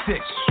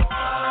hectic.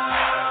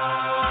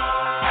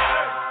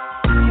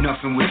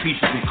 Nothing with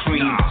pieces and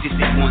cream. Just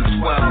at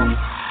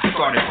 112.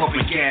 Started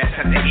pumping gas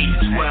at the age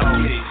of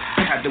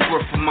 12. Had to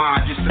work for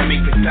mine just to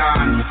make a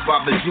dime.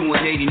 Robert Jew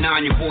in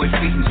 89, your boy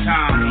facing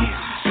time.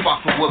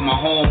 Spofford with my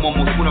home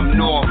almost when I'm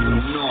north.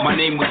 My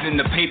name was in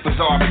the papers,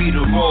 R.P.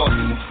 to Ross.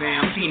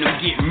 Seen him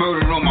get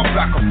murdered on my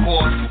block, of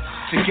course.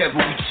 Together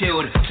we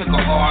chilled, took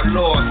a hard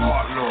loss.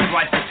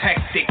 Life was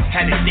hectic,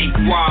 had it date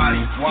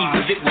wise.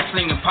 Even it was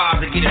slinging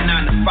pies to get a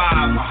 9 to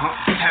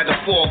 5. Had to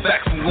fall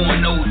back from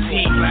going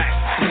OT.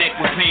 Neck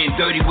was playing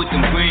dirty with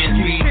them grand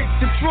beats.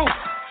 The truth.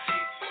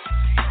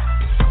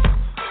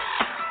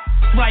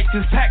 Life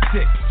is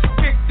hectic.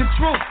 Pick the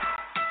truth.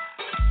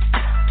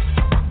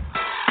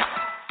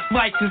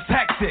 Life is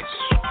hectic.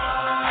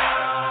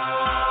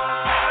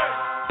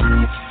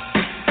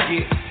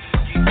 Yeah.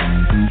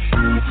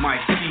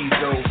 Mike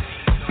Cizo,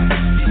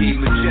 DJ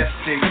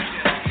Majestic.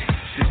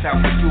 This how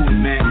we do it,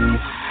 man.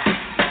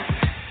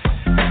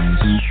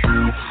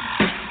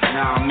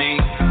 Nah, man.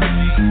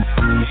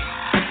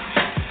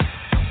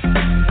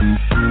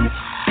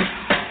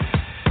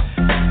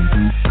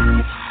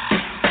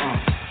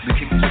 We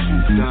get the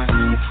shoot done.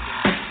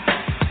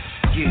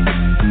 Yeah.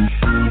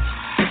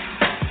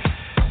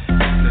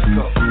 Let's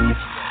go.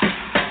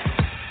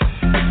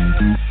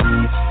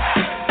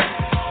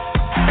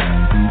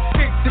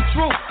 Pick the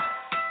truth.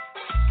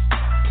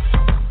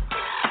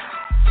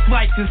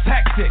 Life is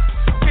hectic.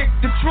 Pick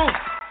the truth.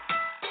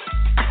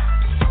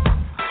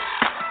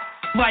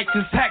 Life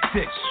is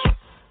hectic.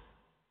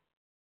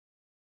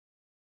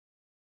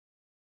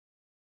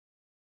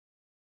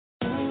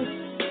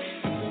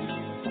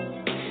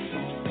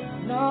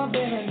 No,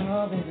 baby,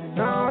 no, baby,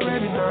 no,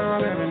 baby, no,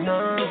 baby, no.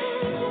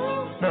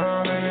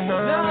 No, baby, no,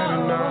 baby,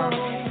 no.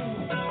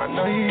 I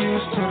know you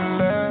used to the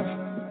left,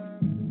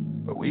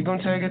 but we gon'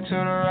 take it to the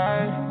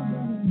right.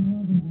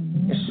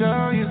 And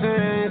show you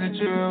things that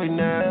you really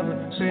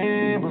never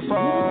seen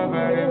before,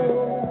 baby.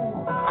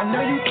 I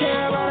know you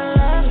care about the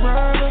last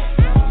brother,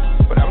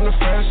 but I'm the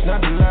first, not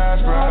the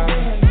last brother.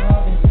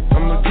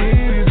 I'ma give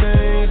you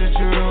things that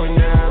you really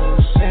never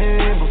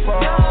seen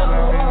before,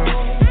 baby.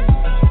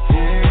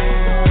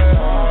 Yeah,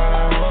 all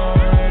I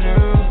wanna do,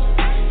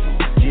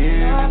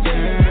 give it to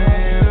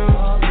you,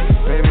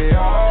 baby.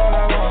 All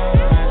I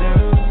wanna do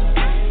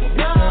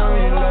is show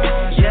you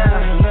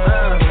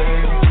love,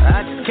 baby.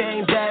 I just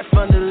came back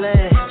from the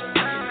land.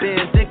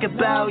 Been thinking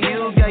about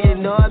you, girl. You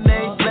know I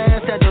made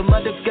plans. Had your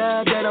mother,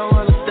 girl, they don't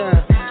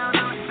understand.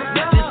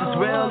 This is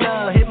real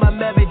love. Hit my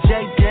Mary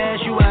J. Dash,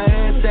 you are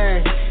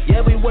everything.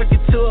 Yeah, we working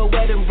to a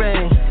wedding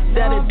ring.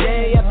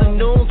 Saturday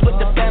afternoons with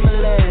the family.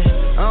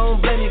 I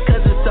don't blame you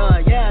 'cause it's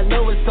hard. Yeah, I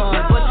know it's hard.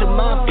 Bunch of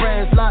my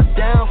friends locked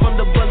down from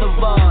the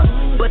boulevard,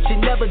 but you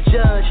never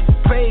judge.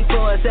 Pray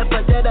for us.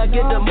 After that, I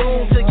get the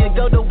moon till you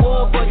go to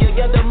war for you.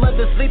 Got the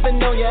mother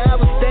sleeping on you. I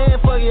will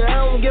stand for you. I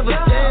don't give a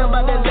damn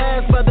about that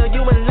last brother.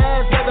 You and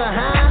last brother,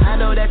 huh? I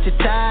know that you're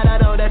tired. I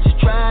know that you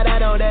tried. I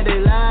know that they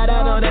lied.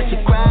 I know that you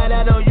cried.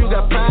 I know you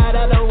got pride.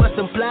 I know what's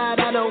implied.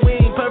 I know we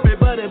ain't perfect,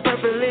 but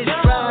imperfectly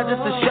tried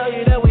just to show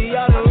you that we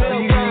are the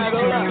real pride.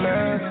 Hold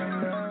up.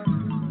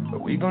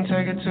 But we gon'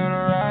 take it to the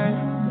right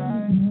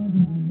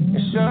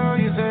and show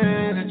you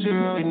things that you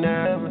really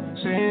never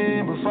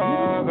seen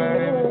before,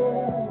 baby.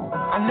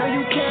 I know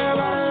you care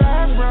about the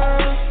last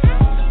brother,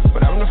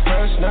 but I'm the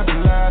first, not the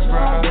last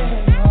brother.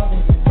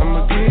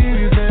 I'ma give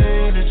you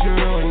things that you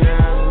really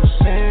never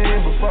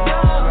seen before,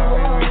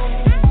 baby.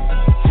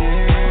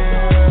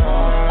 Yeah,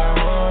 all I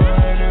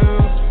wanna do,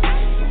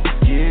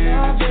 give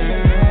it to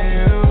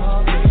you,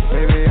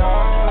 baby.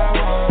 All I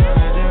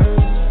wanna do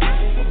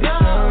is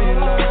show you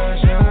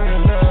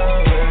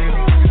love, baby.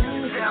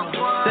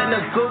 Send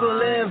a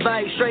Google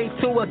invite straight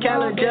to a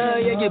calendar.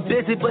 Yeah, you're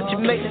busy, but you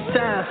make the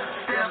time.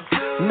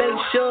 Make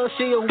sure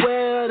she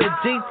aware of the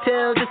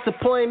details.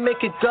 Disappointment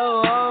could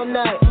go all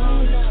night.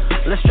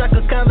 Let's strike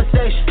a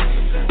conversation.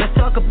 Let's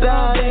talk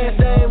about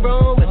everything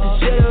wrong with this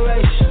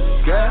generation.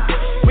 Girl,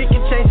 we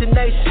can change the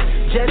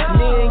nation. Just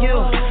me and you.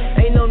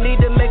 Ain't no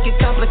need to make it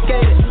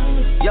complicated.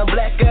 Young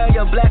black girl,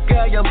 young black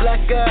girl, young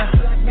black girl.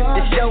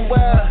 It's your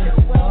world.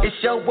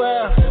 It's your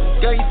world.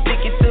 Girl, you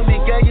speak it to me.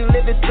 Girl, you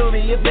live it to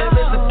me. If there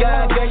is a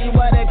God, girl, you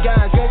are that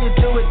God. Girl, you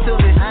do it to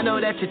me. I know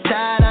that you're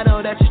tired. I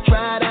know that you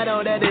tried. I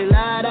know that they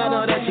lied. I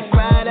know that you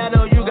cried. I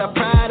know you got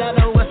pride. I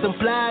know what's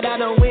implied. I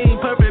know we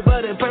ain't perfect,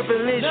 but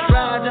imperfectly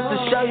tried just to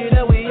show you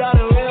that we are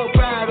the real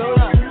pride. Hold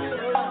up.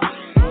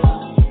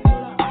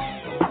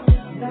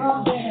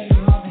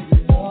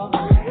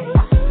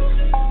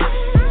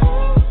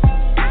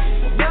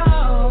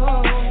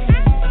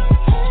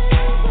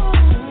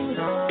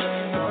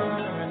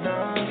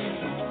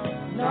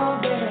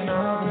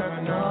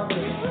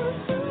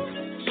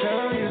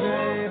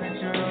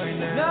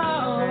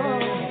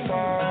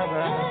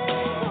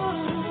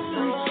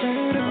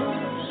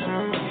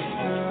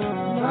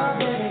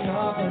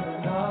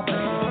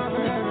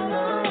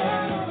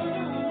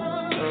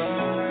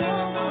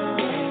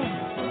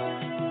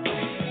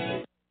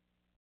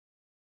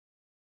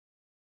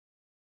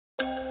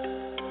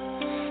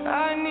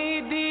 I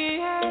need the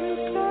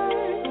answer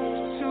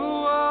to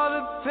all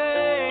the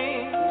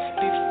pain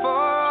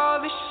before all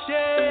the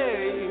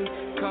shame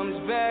comes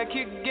back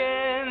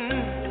again.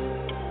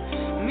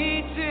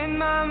 Meeting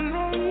my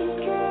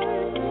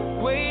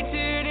maker,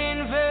 waited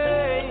in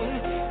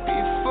vain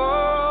before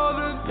all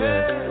the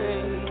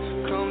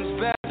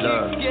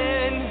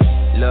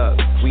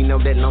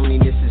that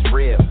loneliness is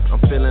real. I'm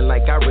feeling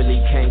like I really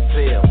can't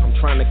feel. I'm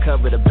trying to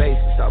cover the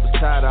bases. I was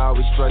tired of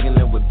always struggling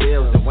with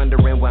bills and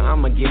wondering where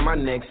I'ma get my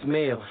next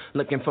meal.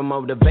 Looking for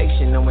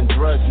motivation, knowing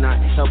drugs not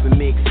helping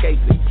me escape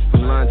it.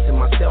 I'm lying to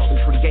myself and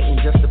creating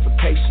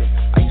justification.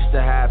 I used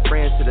to have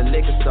friends to the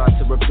liquor store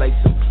to replace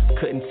them.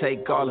 Couldn't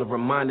take all the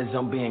reminders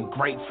on being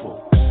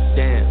grateful.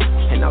 Damn,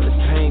 and all this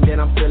pain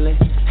that I'm feeling,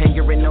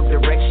 anger in no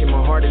direction.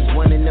 My heart is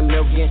 1 in a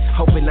million,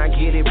 hoping I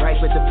get it right,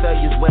 but the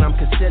failure's what I'm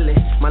concealing.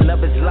 My love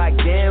is like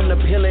damn,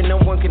 appealing, no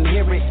one can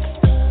hear it.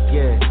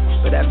 Yeah,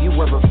 but have you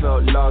ever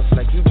felt lost,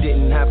 like you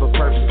didn't have a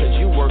purpose, cause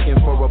you working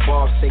for a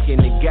boss, thinking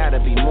it gotta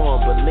be more.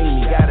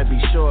 Believe me, gotta be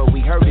sure,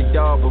 we heard it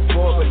all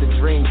before, but the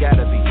dream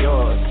gotta be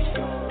yours.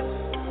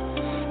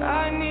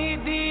 I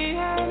need the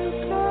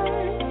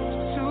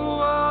answer to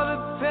all the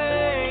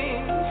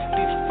pain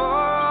before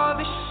all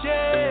the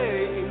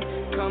shame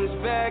comes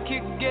back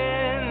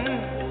again.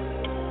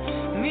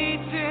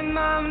 Meeting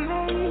my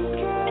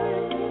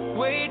maker,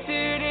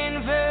 waited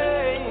in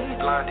vain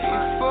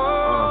before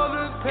all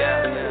the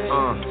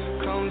pain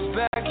comes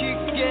back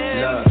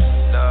again. Love.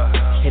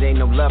 It ain't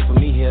no love for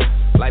me here.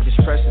 Life is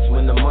precious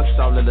when amongst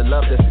all of the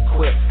love that's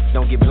equipped.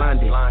 Don't get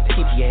blinded.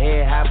 Keep your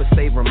head high but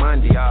stay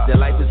reminded that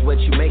life is what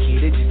you make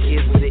it. It just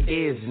is what it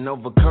is and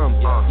overcome.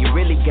 You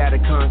really gotta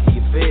conquer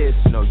your fears.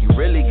 No, you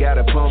really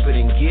gotta pump it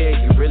in gear.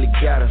 You really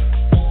gotta.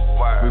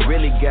 We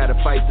really gotta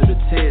fight through the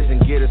tears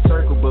and get a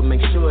circle, but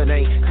make sure it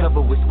ain't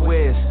covered with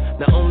squares.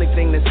 The only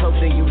thing that's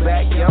holding you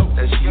back, yo,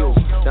 that's you.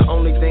 The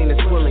only thing that's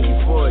pulling you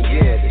forward,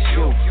 yeah, that's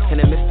you. In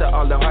the midst of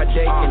all the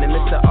heartache, in the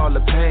midst of all the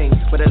pain,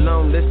 but a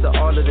long list of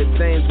all of the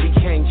things we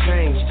can't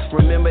change.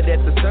 Remember that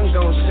the sun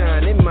gon'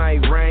 shine, it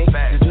might rain.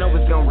 Just know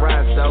it's gon'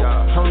 rise though,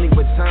 only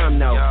with time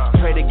though.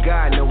 Pray to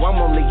God, no, I'm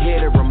only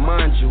here to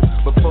remind you.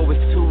 Before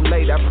it's too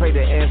late, I pray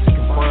the answer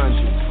can find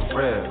you,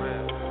 for real.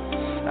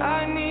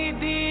 I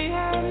need the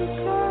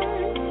answer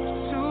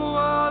to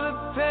all the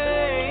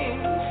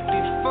pain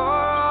before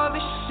all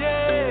the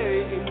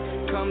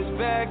shame comes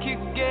back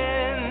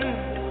again.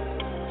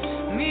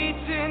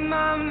 Meeting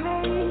my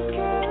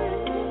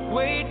maker,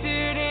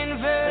 waited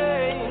in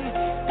vain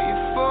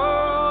before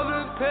all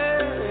the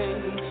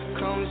pain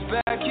comes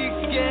back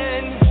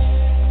again.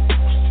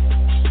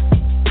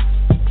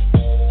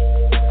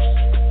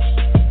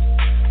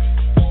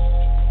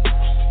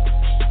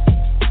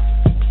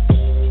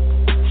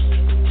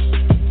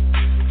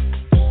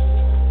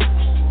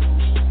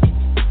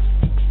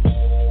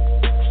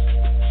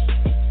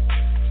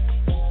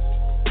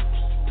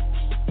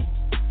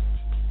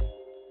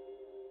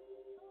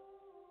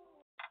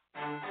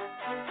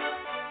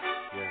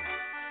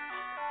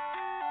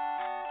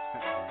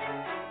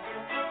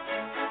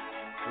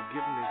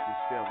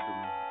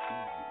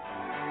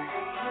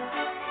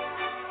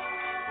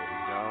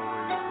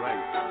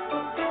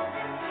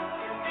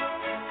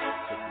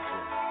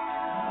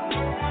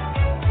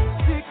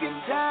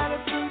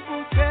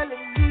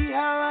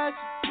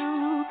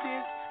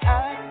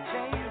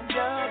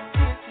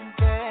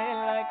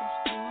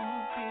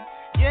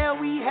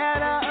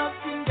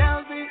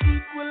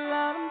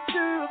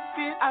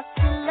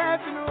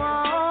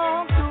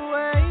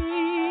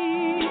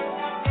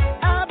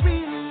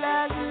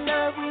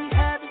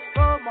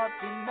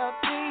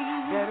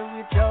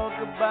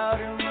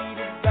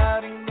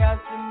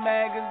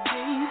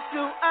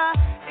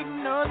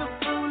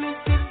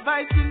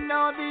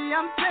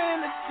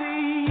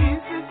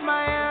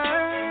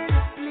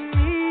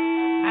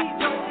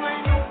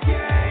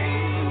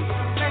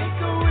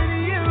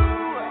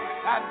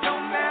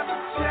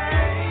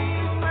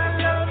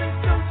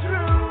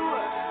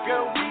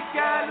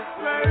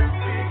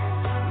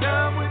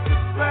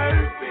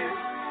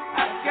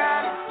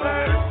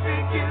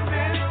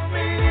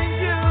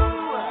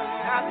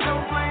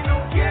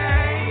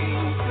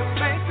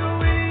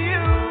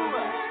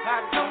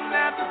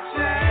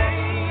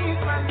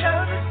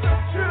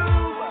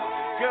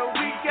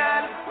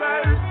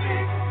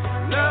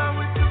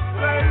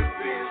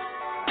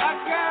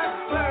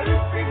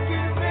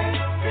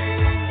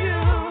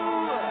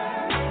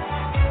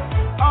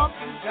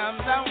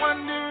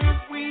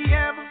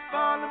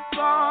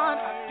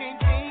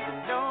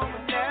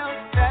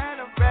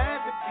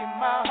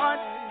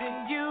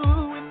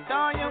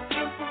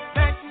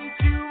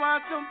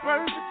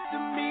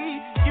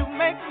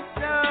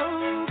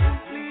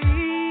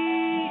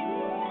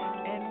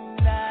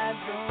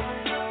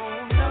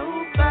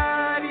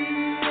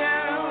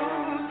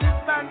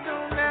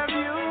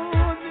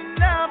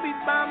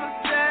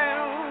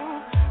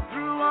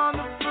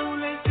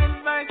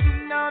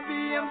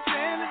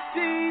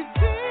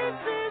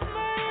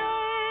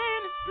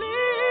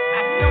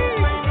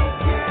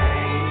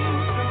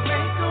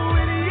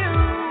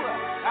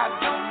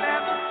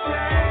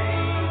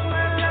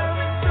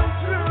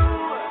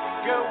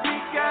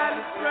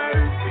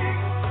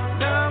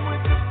 Love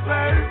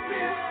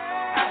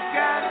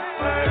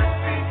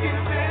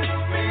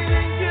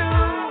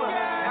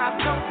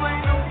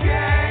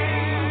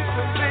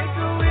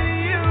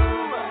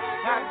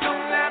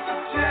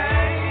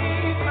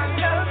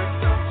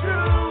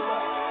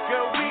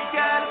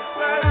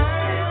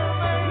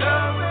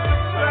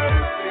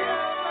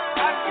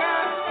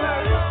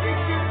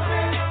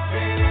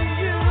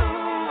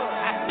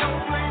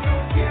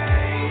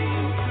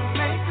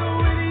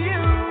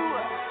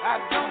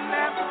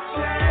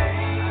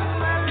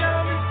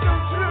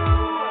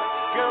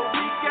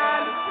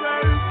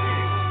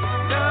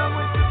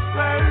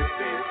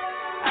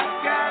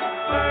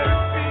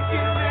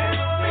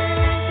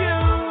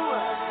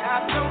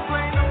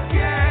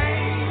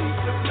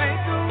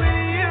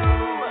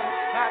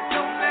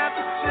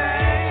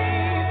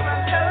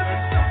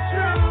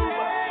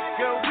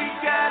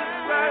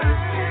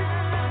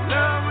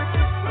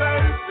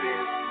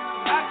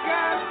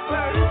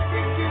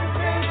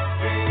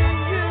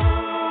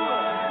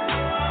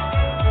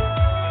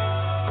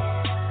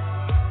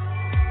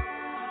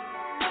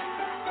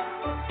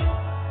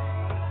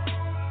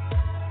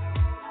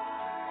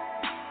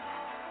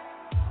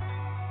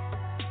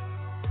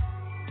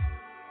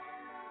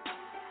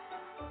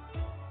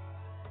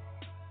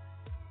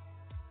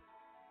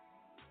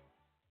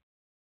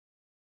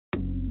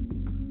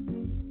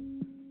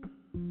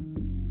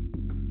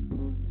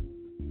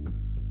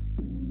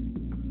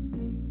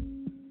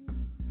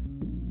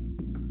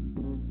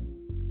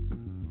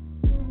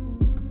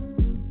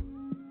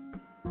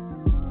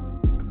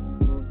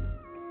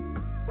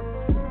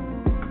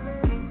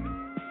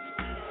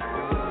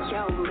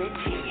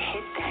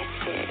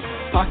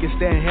Pockets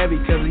stand heavy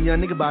cause a young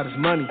nigga bought his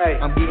money.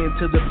 I'm getting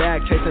to the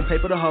bag, chasing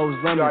paper, the hoes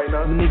run me.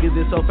 You niggas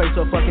is so fake,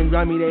 so fucking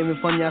grimy, they ain't even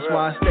funny. That's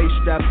why I stay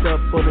strapped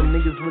up for the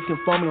niggas looking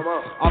for me.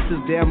 Off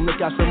this damn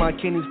lookout, so my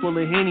kidneys full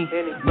of Henny.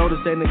 Notice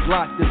ain't a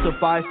Glock, this a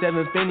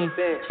 5.7 Finny.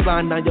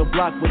 Sliding down your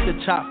block with the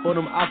chop for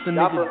them ops and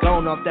niggas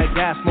gone off that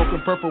gas.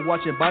 Smoking purple,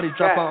 watching bodies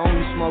drop. I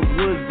only smoke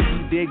woods, do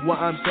you dig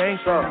what I'm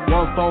saying?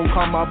 One phone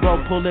call, my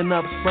bro pulling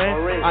up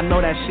spraying. I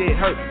know that shit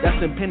hurt,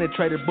 that's them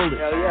penetrator bullets.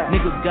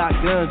 Niggas got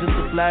guns just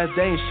to flash,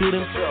 they ain't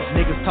shooting.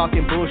 Niggas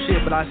talking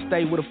bullshit, but I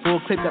stay with a full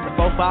clip. Got the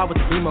 4.5 with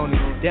the beam on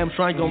it. Damn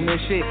sure I ain't gon' miss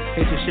shit.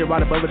 Hit your shit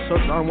right above the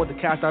shoulders. I don't want the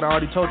cash out, I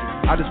already told you.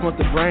 I just want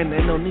the brain,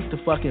 ain't no need to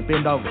fucking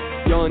bend over.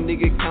 Young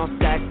nigga count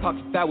stacks,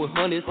 pockets fat with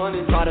hundreds.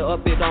 Try to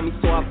up it on me,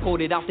 so I pulled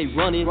it out, they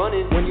running.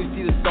 When you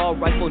see the assault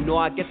rifle, no,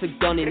 I get to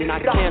gunning. And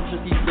I can't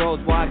trust these girls,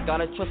 why I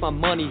gotta trust my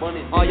money.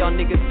 All y'all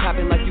niggas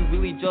tapping like you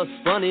really just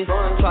running.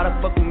 Try to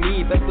fuck with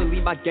me, best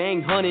believe my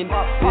gang hunting.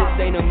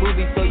 This ain't a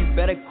movie, so you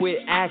better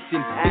quit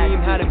acting. Beam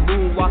had a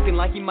moon walking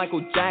like he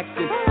Michael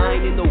Jackson. I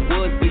ain't in the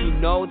woods, but you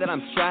know that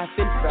I'm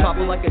trapping.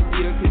 Chopping like a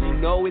theater, cause you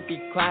know it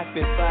be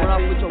clapping. Run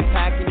off with your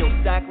pack and your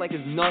stack like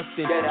it's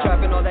nothing.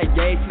 Trapping all that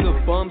yay to the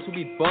bums who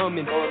be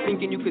bumming.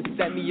 Thinking you could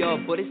set me up,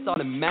 but it's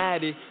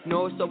automatic.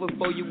 Know it's over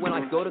for you when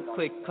I go to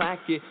click, clack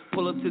it.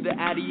 Pull up to the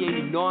Addy and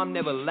you know I'm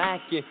never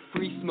lacking.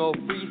 Free smoke,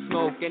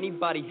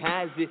 anybody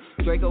has it.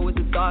 Draco is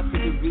a thought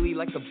cause it really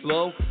like to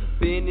blow.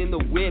 Been in the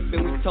whip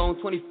and we tone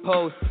 20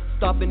 posts.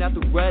 Stopping at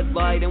the red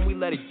light and we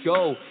let it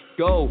go.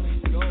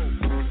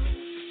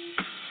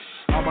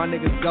 All my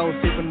niggas go,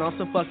 sipping on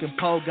some fucking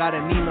pole. Got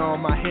a Nina on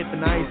my hip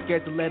and I ain't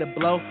scared to let it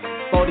blow.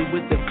 40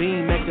 with the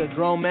beam, make a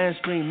grown man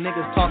scream.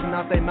 Niggas talking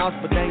out their mouths,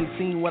 but they ain't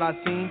seen what I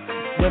seen.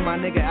 With my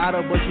nigga out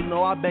of, but you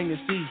know I bang the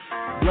C.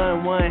 Blood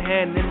in one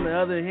hand, in the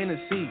other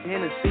Hennessy.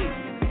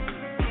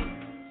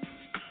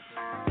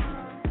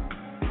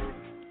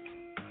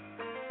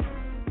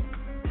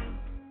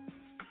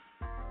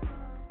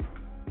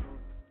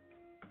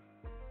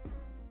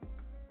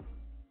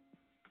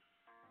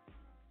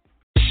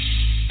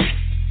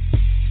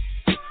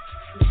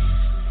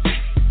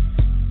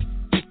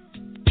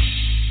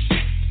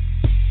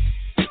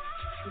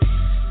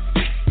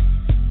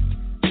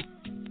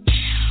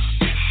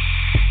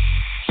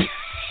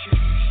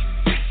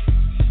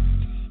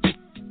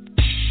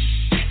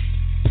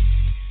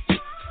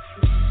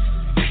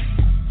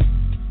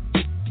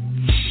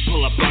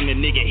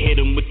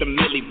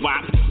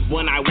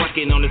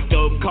 On the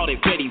stove, called it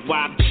Fetty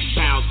Wap.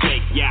 Pound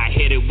cake, yeah, I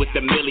hit it with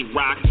the Millie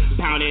Rock.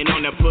 Pounding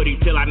on the footy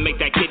till I make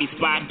that kitty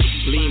spot.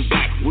 Lean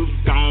back, roof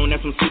gone,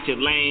 that's some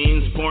switching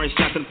lanes. Pouring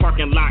shots in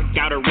parking lot,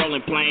 got a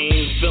rolling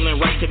planes. Feeling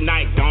right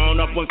tonight,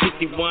 gone up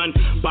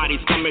 151.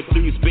 Bodies coming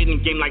through,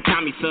 spitting game like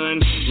Tommy,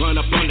 son. Run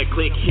up on the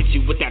click, hit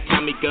you with that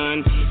Tommy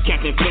gun.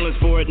 Catching feelings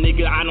for a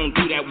nigga, I don't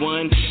do that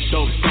one.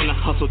 Those on the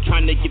hustle,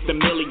 trying to get the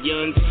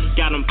millions.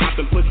 Got them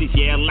popping pussies,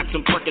 yeah, like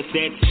some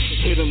Percocets.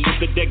 Hit them with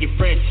the Dougie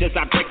Fresh as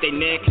I break their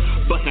neck.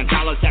 Bustin'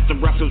 dollars at the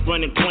wrestlers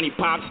running 20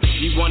 pops.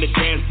 You wanna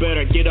dance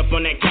better, get up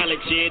on that Cali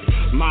shit.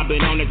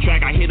 Mobbing on the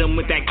track, I hit them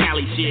with that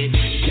Cali shit.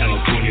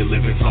 California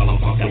living's all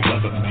about the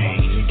weather,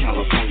 man.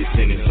 California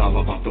sin is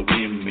all about the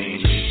wind, man.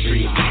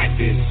 Street life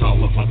is all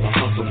about the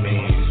hustle,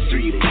 man.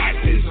 Street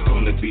life is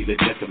gonna be the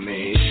death of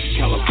man.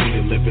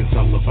 California living's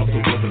all about the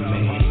weather,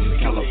 man.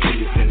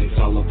 California sin is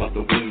all about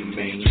the wind,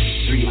 man.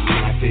 Street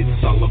life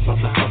is all about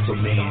the hustle,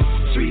 man.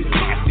 Street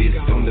life is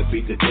gonna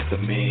be the death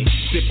of man.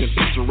 Sippin'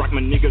 picture rock,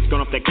 my niggas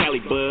gone off that Cali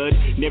bud.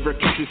 Never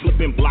catch you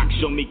slipping blocks,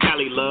 show me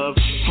Cali love.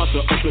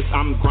 Hustle uppers,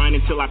 I'm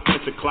grinding till I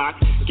punch the clock.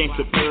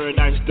 Gangsta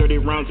paradise, 30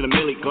 rounds in a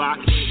milli Glock.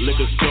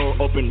 Liquor store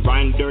open,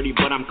 riding dirty,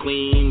 but I'm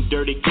clean.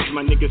 Dirty catch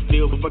my niggas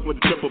still, but fuck with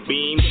the triple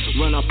beam.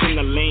 Run up in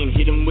the lane,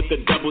 hit him with the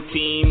double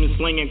team.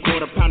 Slinging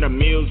quarter pounder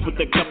meals with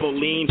a couple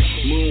lean.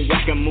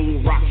 Moonwalking,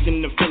 move rocks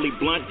in the Philly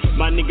blunt.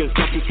 My niggas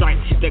got two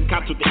strikes, hit the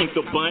cops with the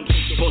inkle bunt.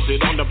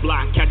 Posted on the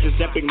block, catch us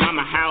epic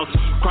mama house.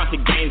 Cross the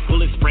game,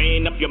 bullet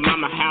spraying up your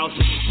mama house.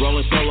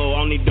 Rolling solo,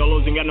 only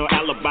dolos, ain't got no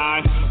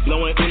alibi.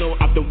 Blowing Uno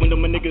out the window,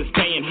 my niggas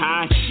staying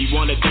high. You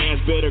wanna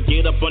dance better,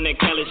 get up on that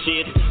Cali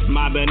shit.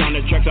 Mobbing on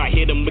the tracks, I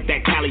hit him with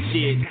that Cali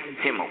shit.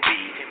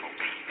 M.O.B.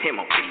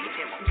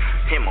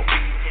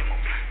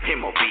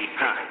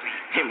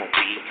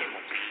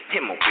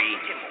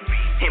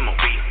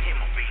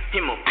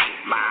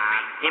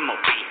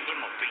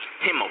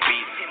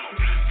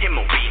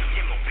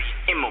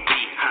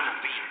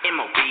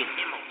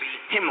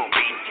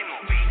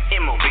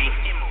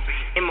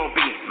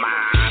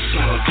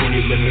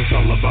 California living's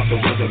all about the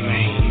weather,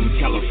 man.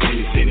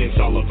 California sin is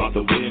all about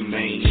the wind,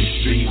 man.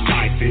 Street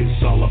life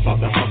is all about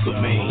the hustle,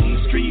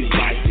 man. Street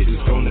life is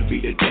gonna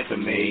be the death of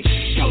me.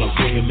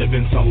 California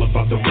living's all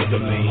about the weather,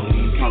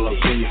 man.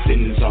 California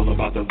sin is all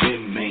about the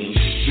wind, man.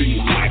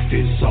 Street life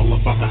is all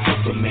about the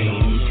hustle,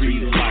 man.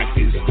 Street life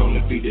is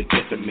gonna be the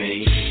death of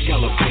me.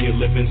 California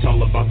living's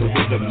all about the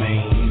weather,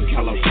 man.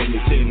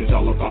 California sin is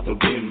all about the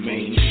wind,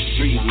 man.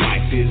 Street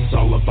life is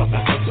all about the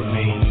hustle,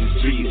 man.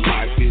 Street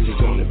life is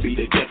gonna be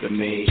the death of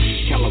me.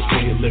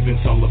 California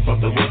living's all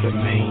about the weather,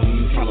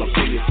 man.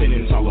 California sin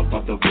is all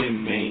about the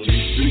wind, man.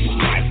 Street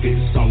life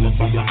is all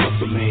about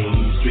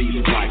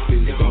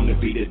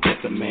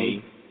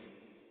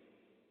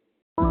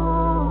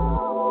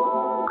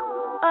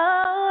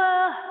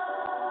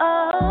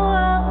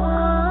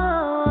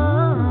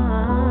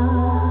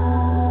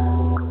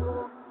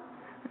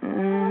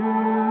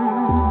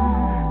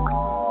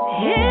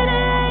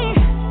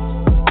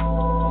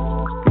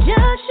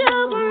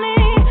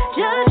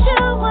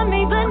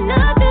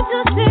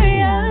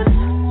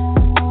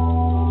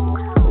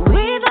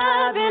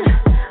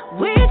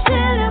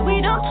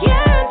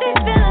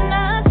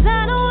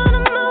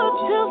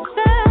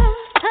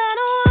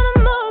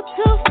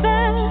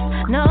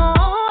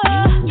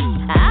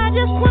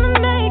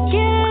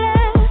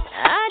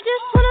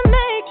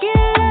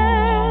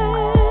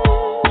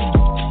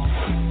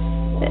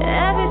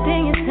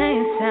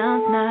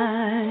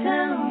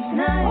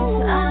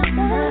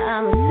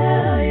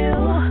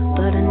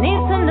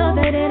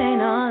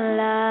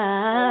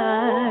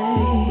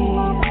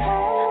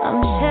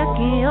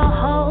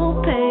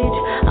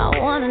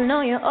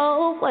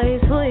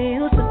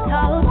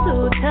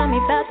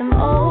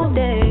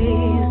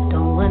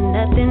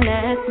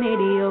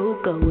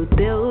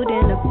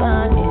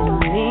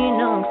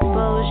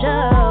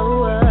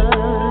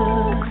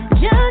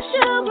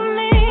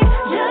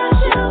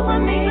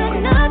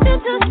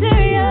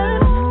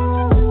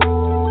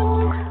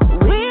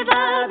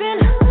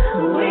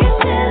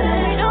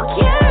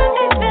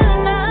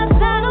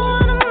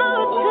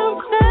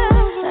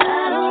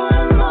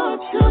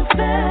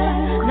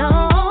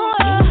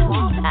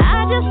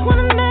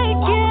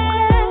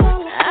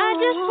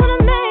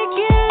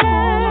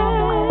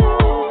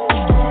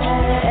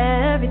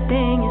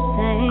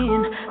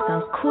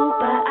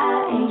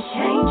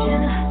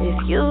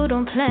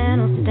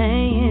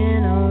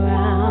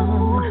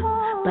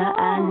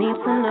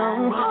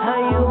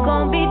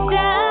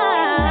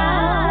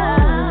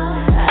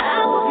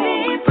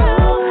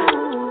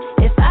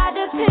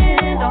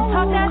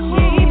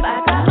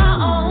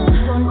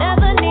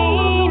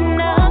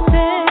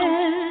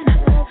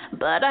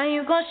But are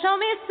you gonna show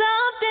me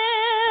something?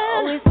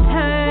 Always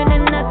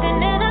turning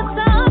nothing into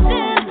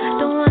something.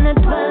 Don't wanna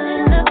dwell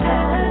in the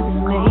past,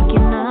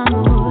 making my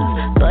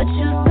move. But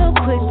you're so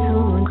quick to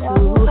and to.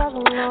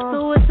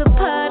 So it's a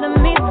part of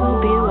me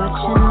to be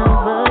watching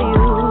over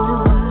you.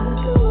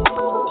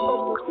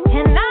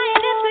 And I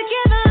ain't into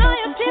giving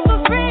loyalty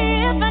for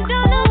free if I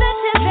don't know that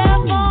you're there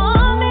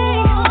for me.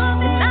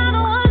 And I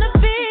don't wanna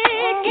be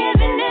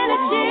giving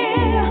energy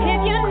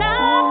if you're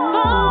not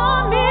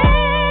for me.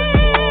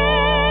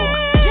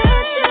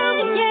 Just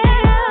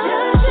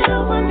you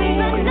with me,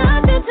 but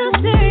nothing too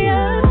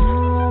serious.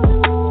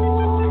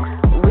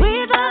 We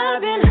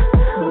vibing,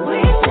 we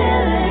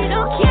chilling. We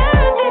don't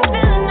care if they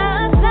feeling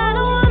us. I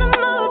don't wanna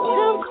move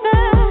too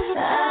fast.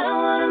 I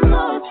don't wanna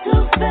move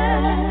too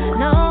fast.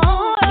 No,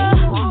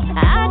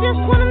 I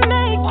just wanna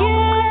make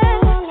it.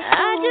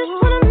 I just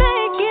wanna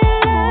make it.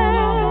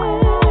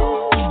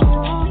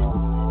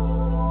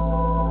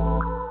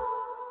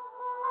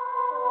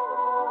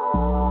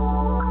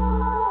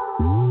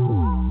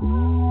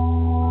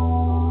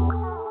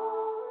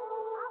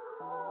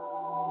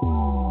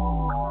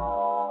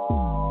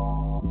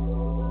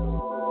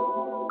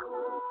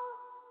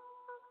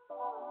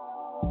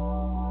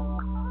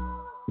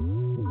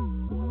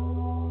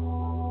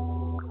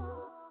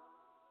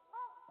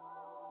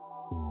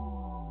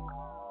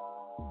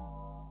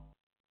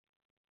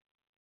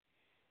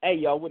 Hey,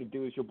 y'all, what it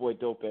do? It's your boy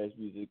Dope Ass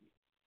Music,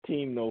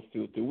 Team No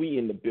Filter. We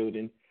in the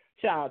building.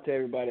 Shout out to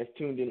everybody that's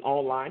tuned in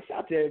online. Shout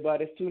out to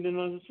everybody that's tuned in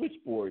on the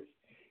switchboards.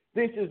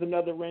 This is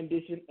another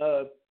rendition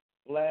of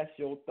Blast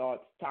Your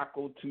Thoughts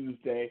Taco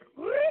Tuesday,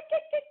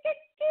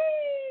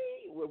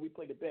 where we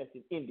play the best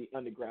in indie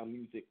underground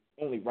music,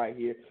 only right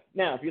here.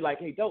 Now, if you're like,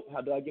 hey, Dope, how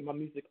do I get my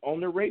music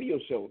on the radio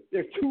show?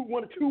 There's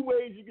one of two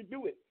ways you can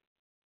do it.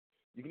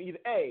 You can either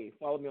A,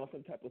 follow me on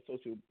some type of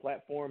social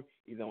platform,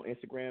 either on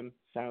Instagram,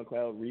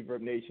 SoundCloud, Reverb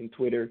Nation,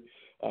 Twitter,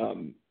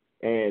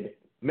 and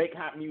make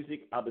hot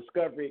music. I'll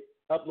discover it,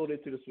 upload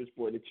it to the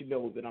switchboard, let you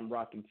know that I'm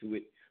rocking to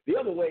it. The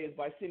other way is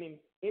by sending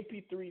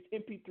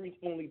MP3s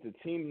only to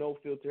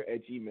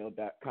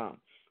teamnofilter@gmail.com.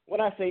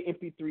 When I say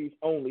MP3s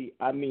only,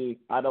 I mean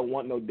I don't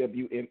want no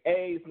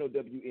WMAs, no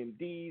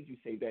WMDs. You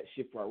say that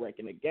shit for Iraq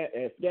and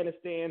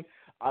Afghanistan.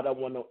 I don't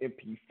want no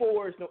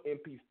MP4s, no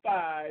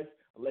MP5s,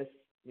 unless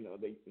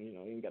they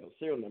ain't got no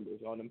serial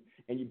numbers on them.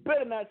 And you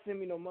better not send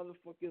me no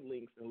motherfucking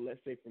links unless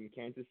they're from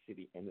Kansas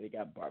City and they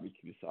got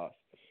barbecue sauce.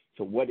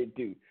 So what it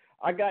do?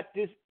 I got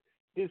this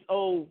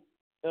old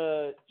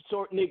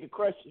short nigga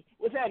Crush.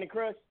 What's happening,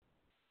 Crush?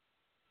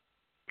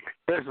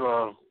 First of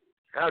all,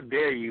 how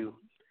dare you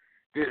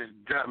just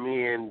drop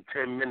me in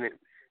 10 minutes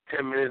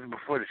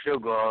before the show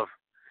go off?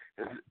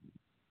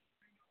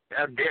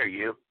 How dare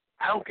you?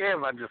 I don't care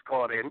if I just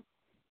called in.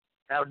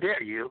 How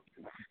dare you?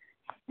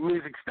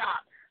 Music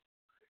stopped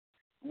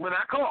when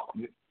I called,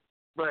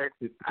 but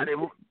I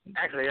didn't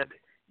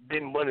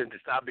want it to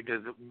stop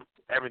because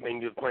everything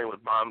you was playing was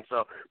bomb.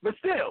 So, but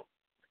still,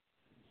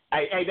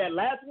 hey, that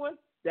last one,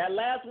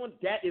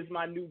 that is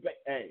my new.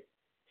 Hey,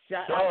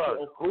 shout out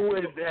to who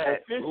is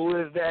that?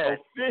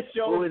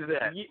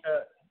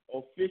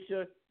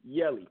 Official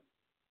Yelly.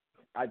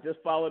 I just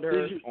followed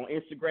her on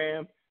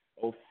Instagram.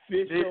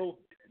 Official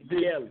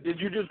Yelly. Did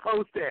you just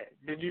post that?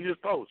 Did you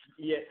just post?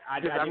 Yeah,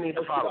 I need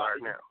to follow her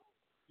now.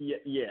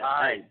 Yeah.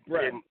 All right,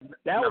 bro.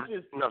 That was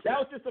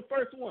just the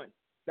first one.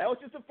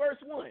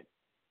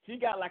 She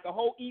got like a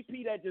whole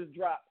EP that just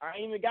dropped. I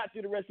ain't even got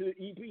to the rest of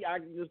the EP. I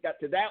just got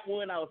to that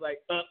one. I was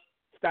like,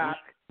 stop.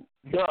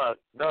 Doug,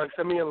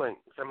 send me a link.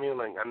 I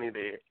need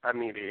it. I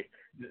need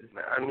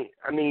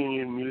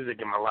new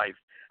music in my life.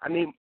 I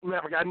need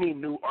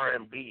new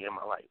R&B in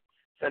my life.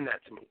 Send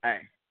that to me.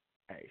 Hey,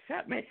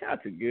 shout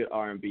out to good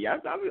R&B. I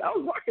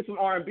was rocking some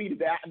R&B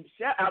today.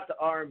 Shout out to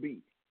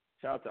R&B.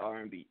 Shout out to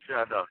R&B.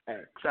 Shout out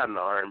to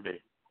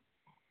R&B.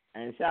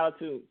 And shout out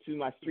to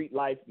my Street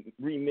Life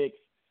remix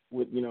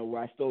with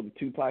where I stole the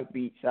Tupac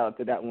beat. Shout out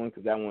to that one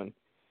because that one,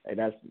 hey,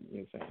 that's what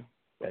I'm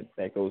saying.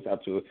 That goes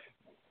out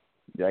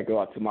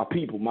to my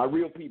people, my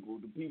real people,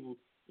 the people.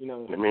 I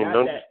mean,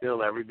 don't you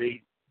steal every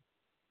beat?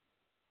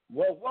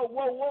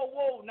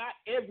 Whoa! Not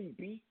every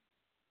beat.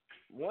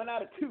 1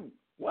 out of 2.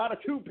 1 out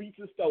of 2 beats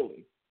are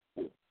stolen.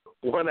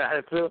 1 out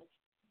of 2.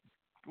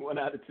 1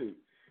 out of 2.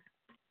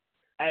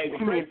 Hey,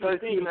 you mean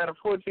 13 out of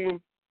 14?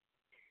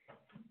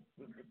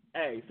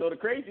 Hey, so the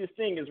craziest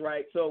thing is,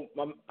 right, so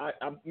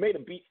I made a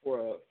beat for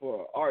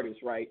an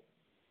artist, right,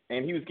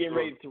 and he was getting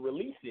ready to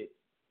release it,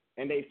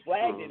 and they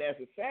flagged it as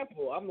a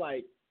sample. I'm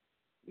like,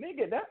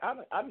 nigga, that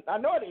I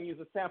know I didn't use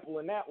a sample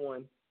in that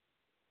one,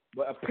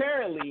 but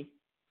apparently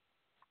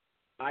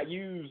I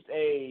used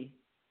a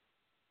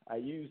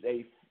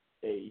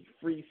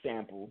free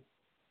sample,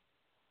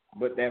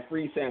 but that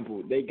free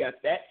sample, they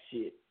got that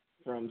shit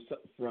from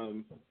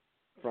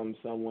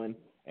someone,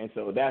 and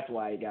so that's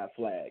why it got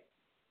flagged.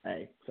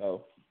 Hey,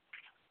 so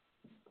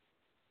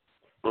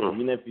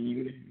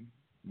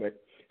but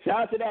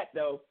shout out to that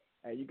though.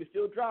 Hey, you can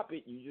still drop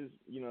it. You just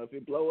if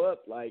it blow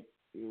up,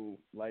 you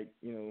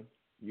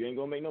ain't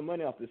gonna make no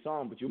money off the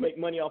song, but you make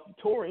money off the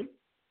touring.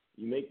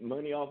 you make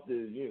money off the,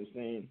 you know what I'm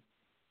saying,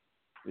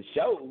 the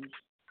shows,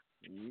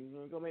 you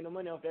ain't gonna make no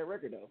money off that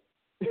record though.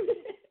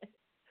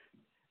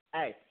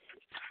 Hey,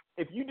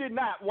 if you did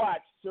not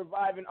watch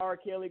Surviving R.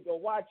 Kelly, go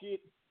watch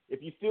it.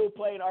 If you still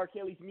playing R.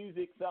 Kelly's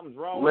music, something's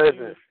wrong with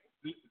you.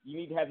 You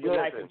need to have your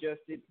life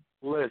adjusted.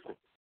 Listen,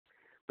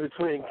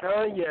 between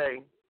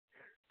Kanye,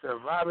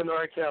 Surviving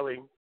R.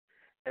 Kelly,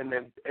 and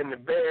the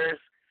Bears,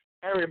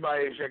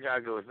 everybody in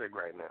Chicago is sick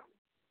right now.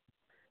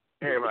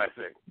 Everybody's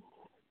sick.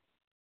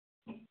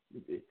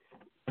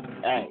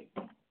 Hey,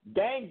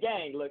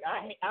 gang. Look,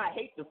 I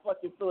hate the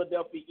fucking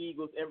Philadelphia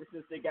Eagles ever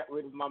since they got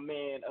rid of my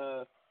man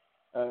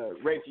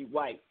Reggie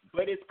White.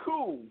 But it's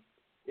cool.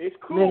 It's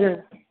cool.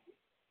 Nigga.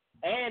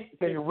 And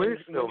we're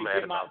still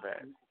mad about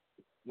that.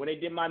 When they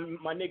did my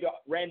nigga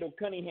Randall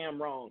Cunningham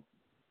wrong.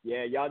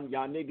 Yeah, y'all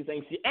niggas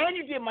ain't see. And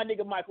you did my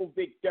nigga Michael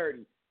Vick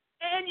dirty.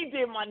 And you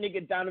did my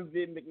nigga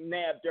Donovan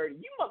McNabb dirty.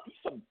 You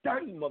some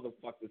dirty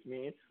motherfuckers,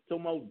 man.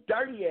 Some old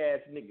dirty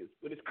ass niggas.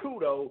 But it's cool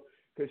though,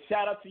 cause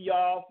shout out to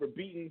y'all for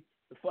beating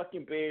the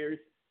fucking Bears.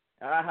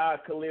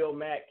 Khalil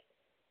Mack.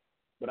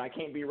 But I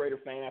can't be a Raider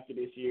fan after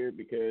this year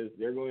because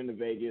they're going to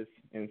Vegas,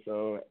 and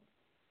so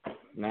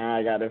now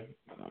I don't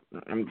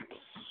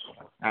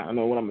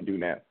know what I'm gonna do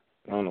now.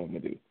 I don't know what I'm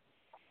gonna do.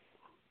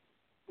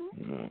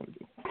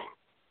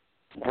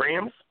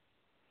 Rams?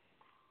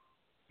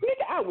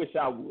 Nigga, I wish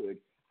I would.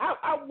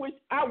 I wish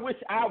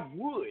I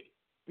would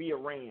be a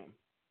Ram.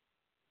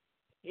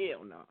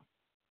 Hell no.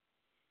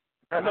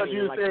 I thought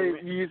you were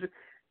saying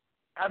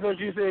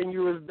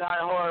you was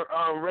diehard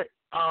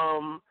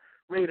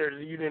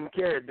Raiders. You didn't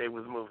care if they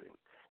was moving.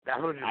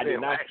 That's what you said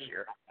last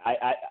year.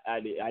 I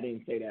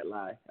didn't say that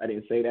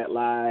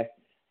lie.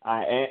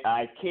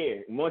 I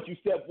care. Once you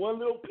step one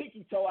little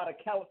pinky toe out of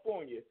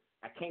California,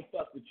 I can't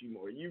fuck with you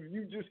more.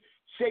 You just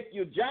shake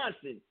your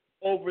Johnson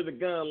over the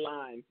gun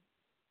line.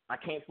 I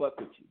can't fuck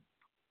with you.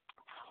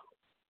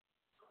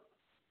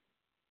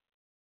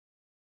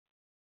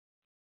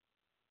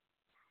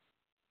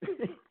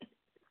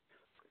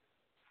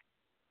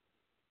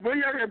 Where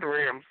y'all got the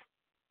Rams?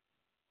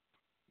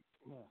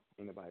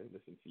 Ain't nobody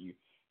listen to you.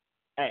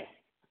 Hey,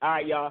 all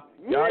right, y'all.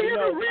 Y'all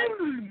know the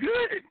Rams is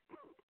good.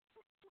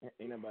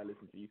 Ain't nobody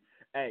listen to you.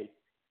 Hey,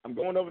 I'm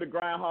going over to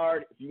Grind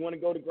Hard. If you want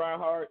to go to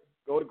Grind Hard,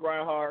 go to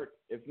Grind Hard.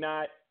 If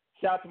not,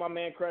 shout out to my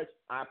man Crush.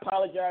 I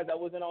apologize. I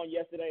wasn't on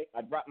yesterday.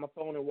 I dropped my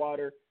phone in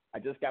water. I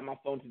just got my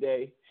phone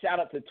today. Shout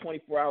out to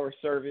 24-hour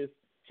service.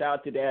 Shout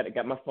out to that. I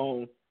got my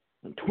phone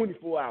in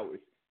 24 hours.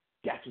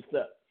 That's what's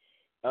up.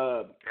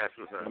 That's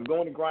what's up. I'm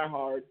going to Grind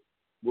Hard.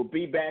 We'll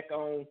be back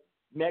on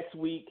next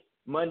week,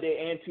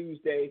 Monday and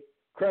Tuesday.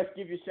 Crush,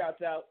 give your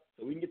shouts out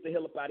so we can get the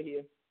hell up out of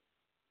here.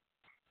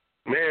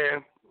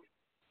 Man,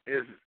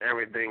 it's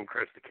everything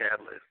Crush the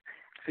Catalyst.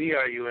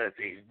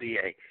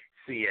 CRUSHDACATALYST.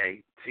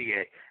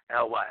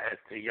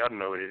 Y'all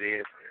know what it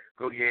is.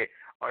 Go get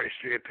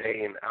Artistry of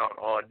Pain on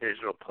all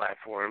digital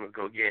platforms.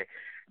 Go get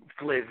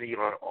Flizzy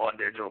on all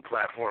digital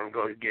platforms.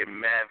 Go get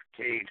Mav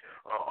Cage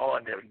on all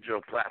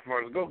digital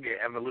platforms. Go get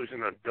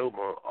Evolution of Dope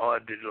on all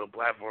digital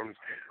platforms.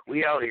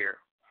 We out here.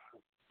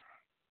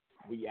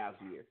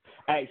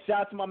 Hey,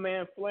 shout out to my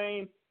man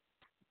Flame.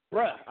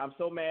 Bruh, I'm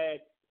so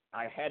mad.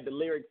 I had the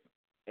lyrics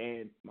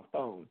and my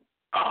phone.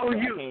 Oh,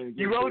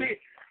 you wrote it?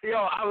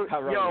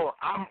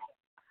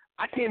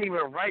 I can't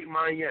even write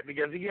mine yet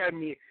because he had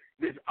me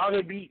this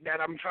other beat that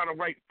I'm trying to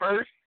write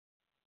first.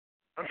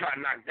 I'm trying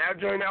to knock that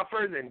joint out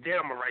first, and then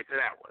I'm going to write to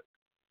that one.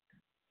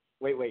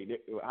 Wait.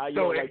 How you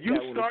so if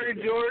you started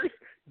yours,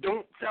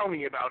 don't tell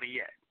me about it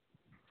yet.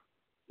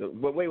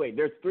 But wait.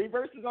 There's 3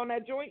 verses on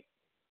that joint?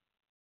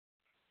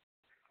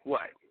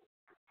 What?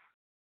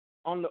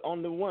 On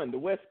the one, the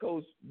West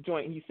Coast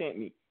joint he sent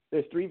me.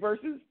 There's 3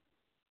 verses?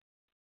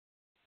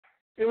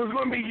 It was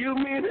going to be you,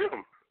 me, and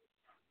him.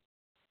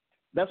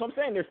 That's what I'm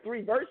saying. There's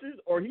 3 verses,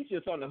 or he's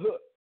just on the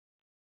hook?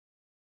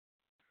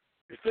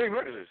 There's 3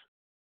 verses.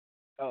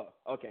 Oh,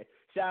 okay.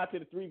 Shout out to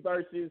the 3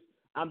 verses.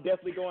 I'm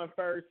definitely going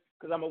first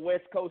because I'm a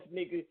West Coast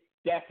nigga.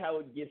 That's how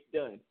it gets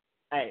done.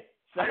 Hey.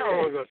 I don't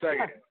want to go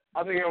second.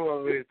 I think I'm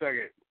going to be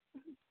second.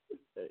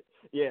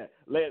 Yeah.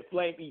 Let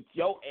Flame eat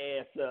your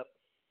ass up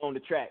on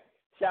the track.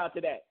 Shout out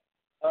to that.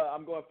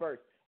 I'm going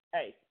first.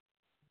 Hey.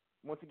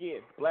 Once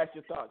again, blast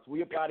your thoughts.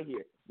 We up out of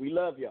here. We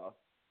love y'all.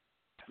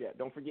 Yeah,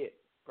 don't forget.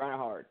 Grind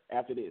hard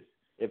after this.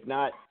 If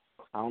not,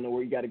 I don't know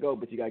where you got to go,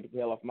 but you got to get the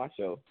hell off my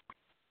show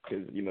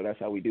because, that's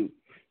how we do.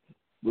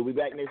 We'll be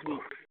back next week.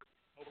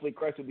 Hopefully,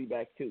 Crush will be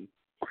back, too.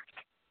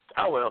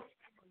 I will.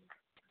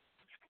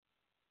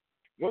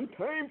 One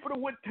time for the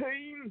one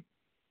team.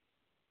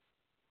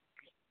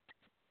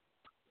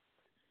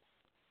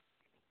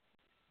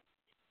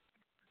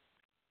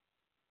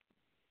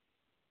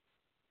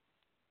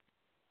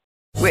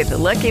 With the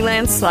Lucky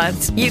Land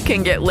Slots, you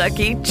can get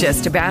lucky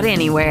just about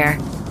anywhere.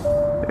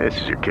 This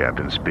is your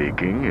captain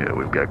speaking.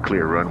 We've got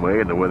clear runway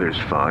and the weather's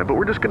fine, but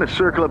we're just going to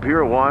circle up here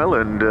a while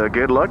and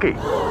get lucky.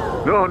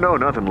 No,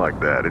 nothing like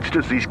that. It's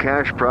just these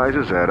cash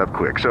prizes add up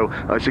quick. So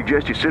I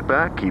suggest you sit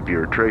back, keep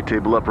your tray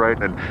table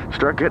upright, and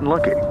start getting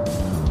lucky.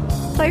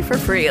 Play for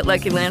free at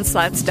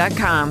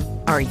LuckyLandSlots.com.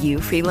 Are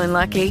you feeling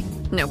lucky?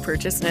 No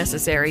purchase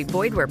necessary.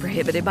 Void where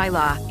prohibited by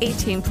law.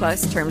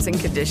 18+ terms and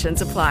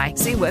conditions apply.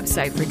 See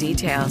website for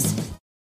details.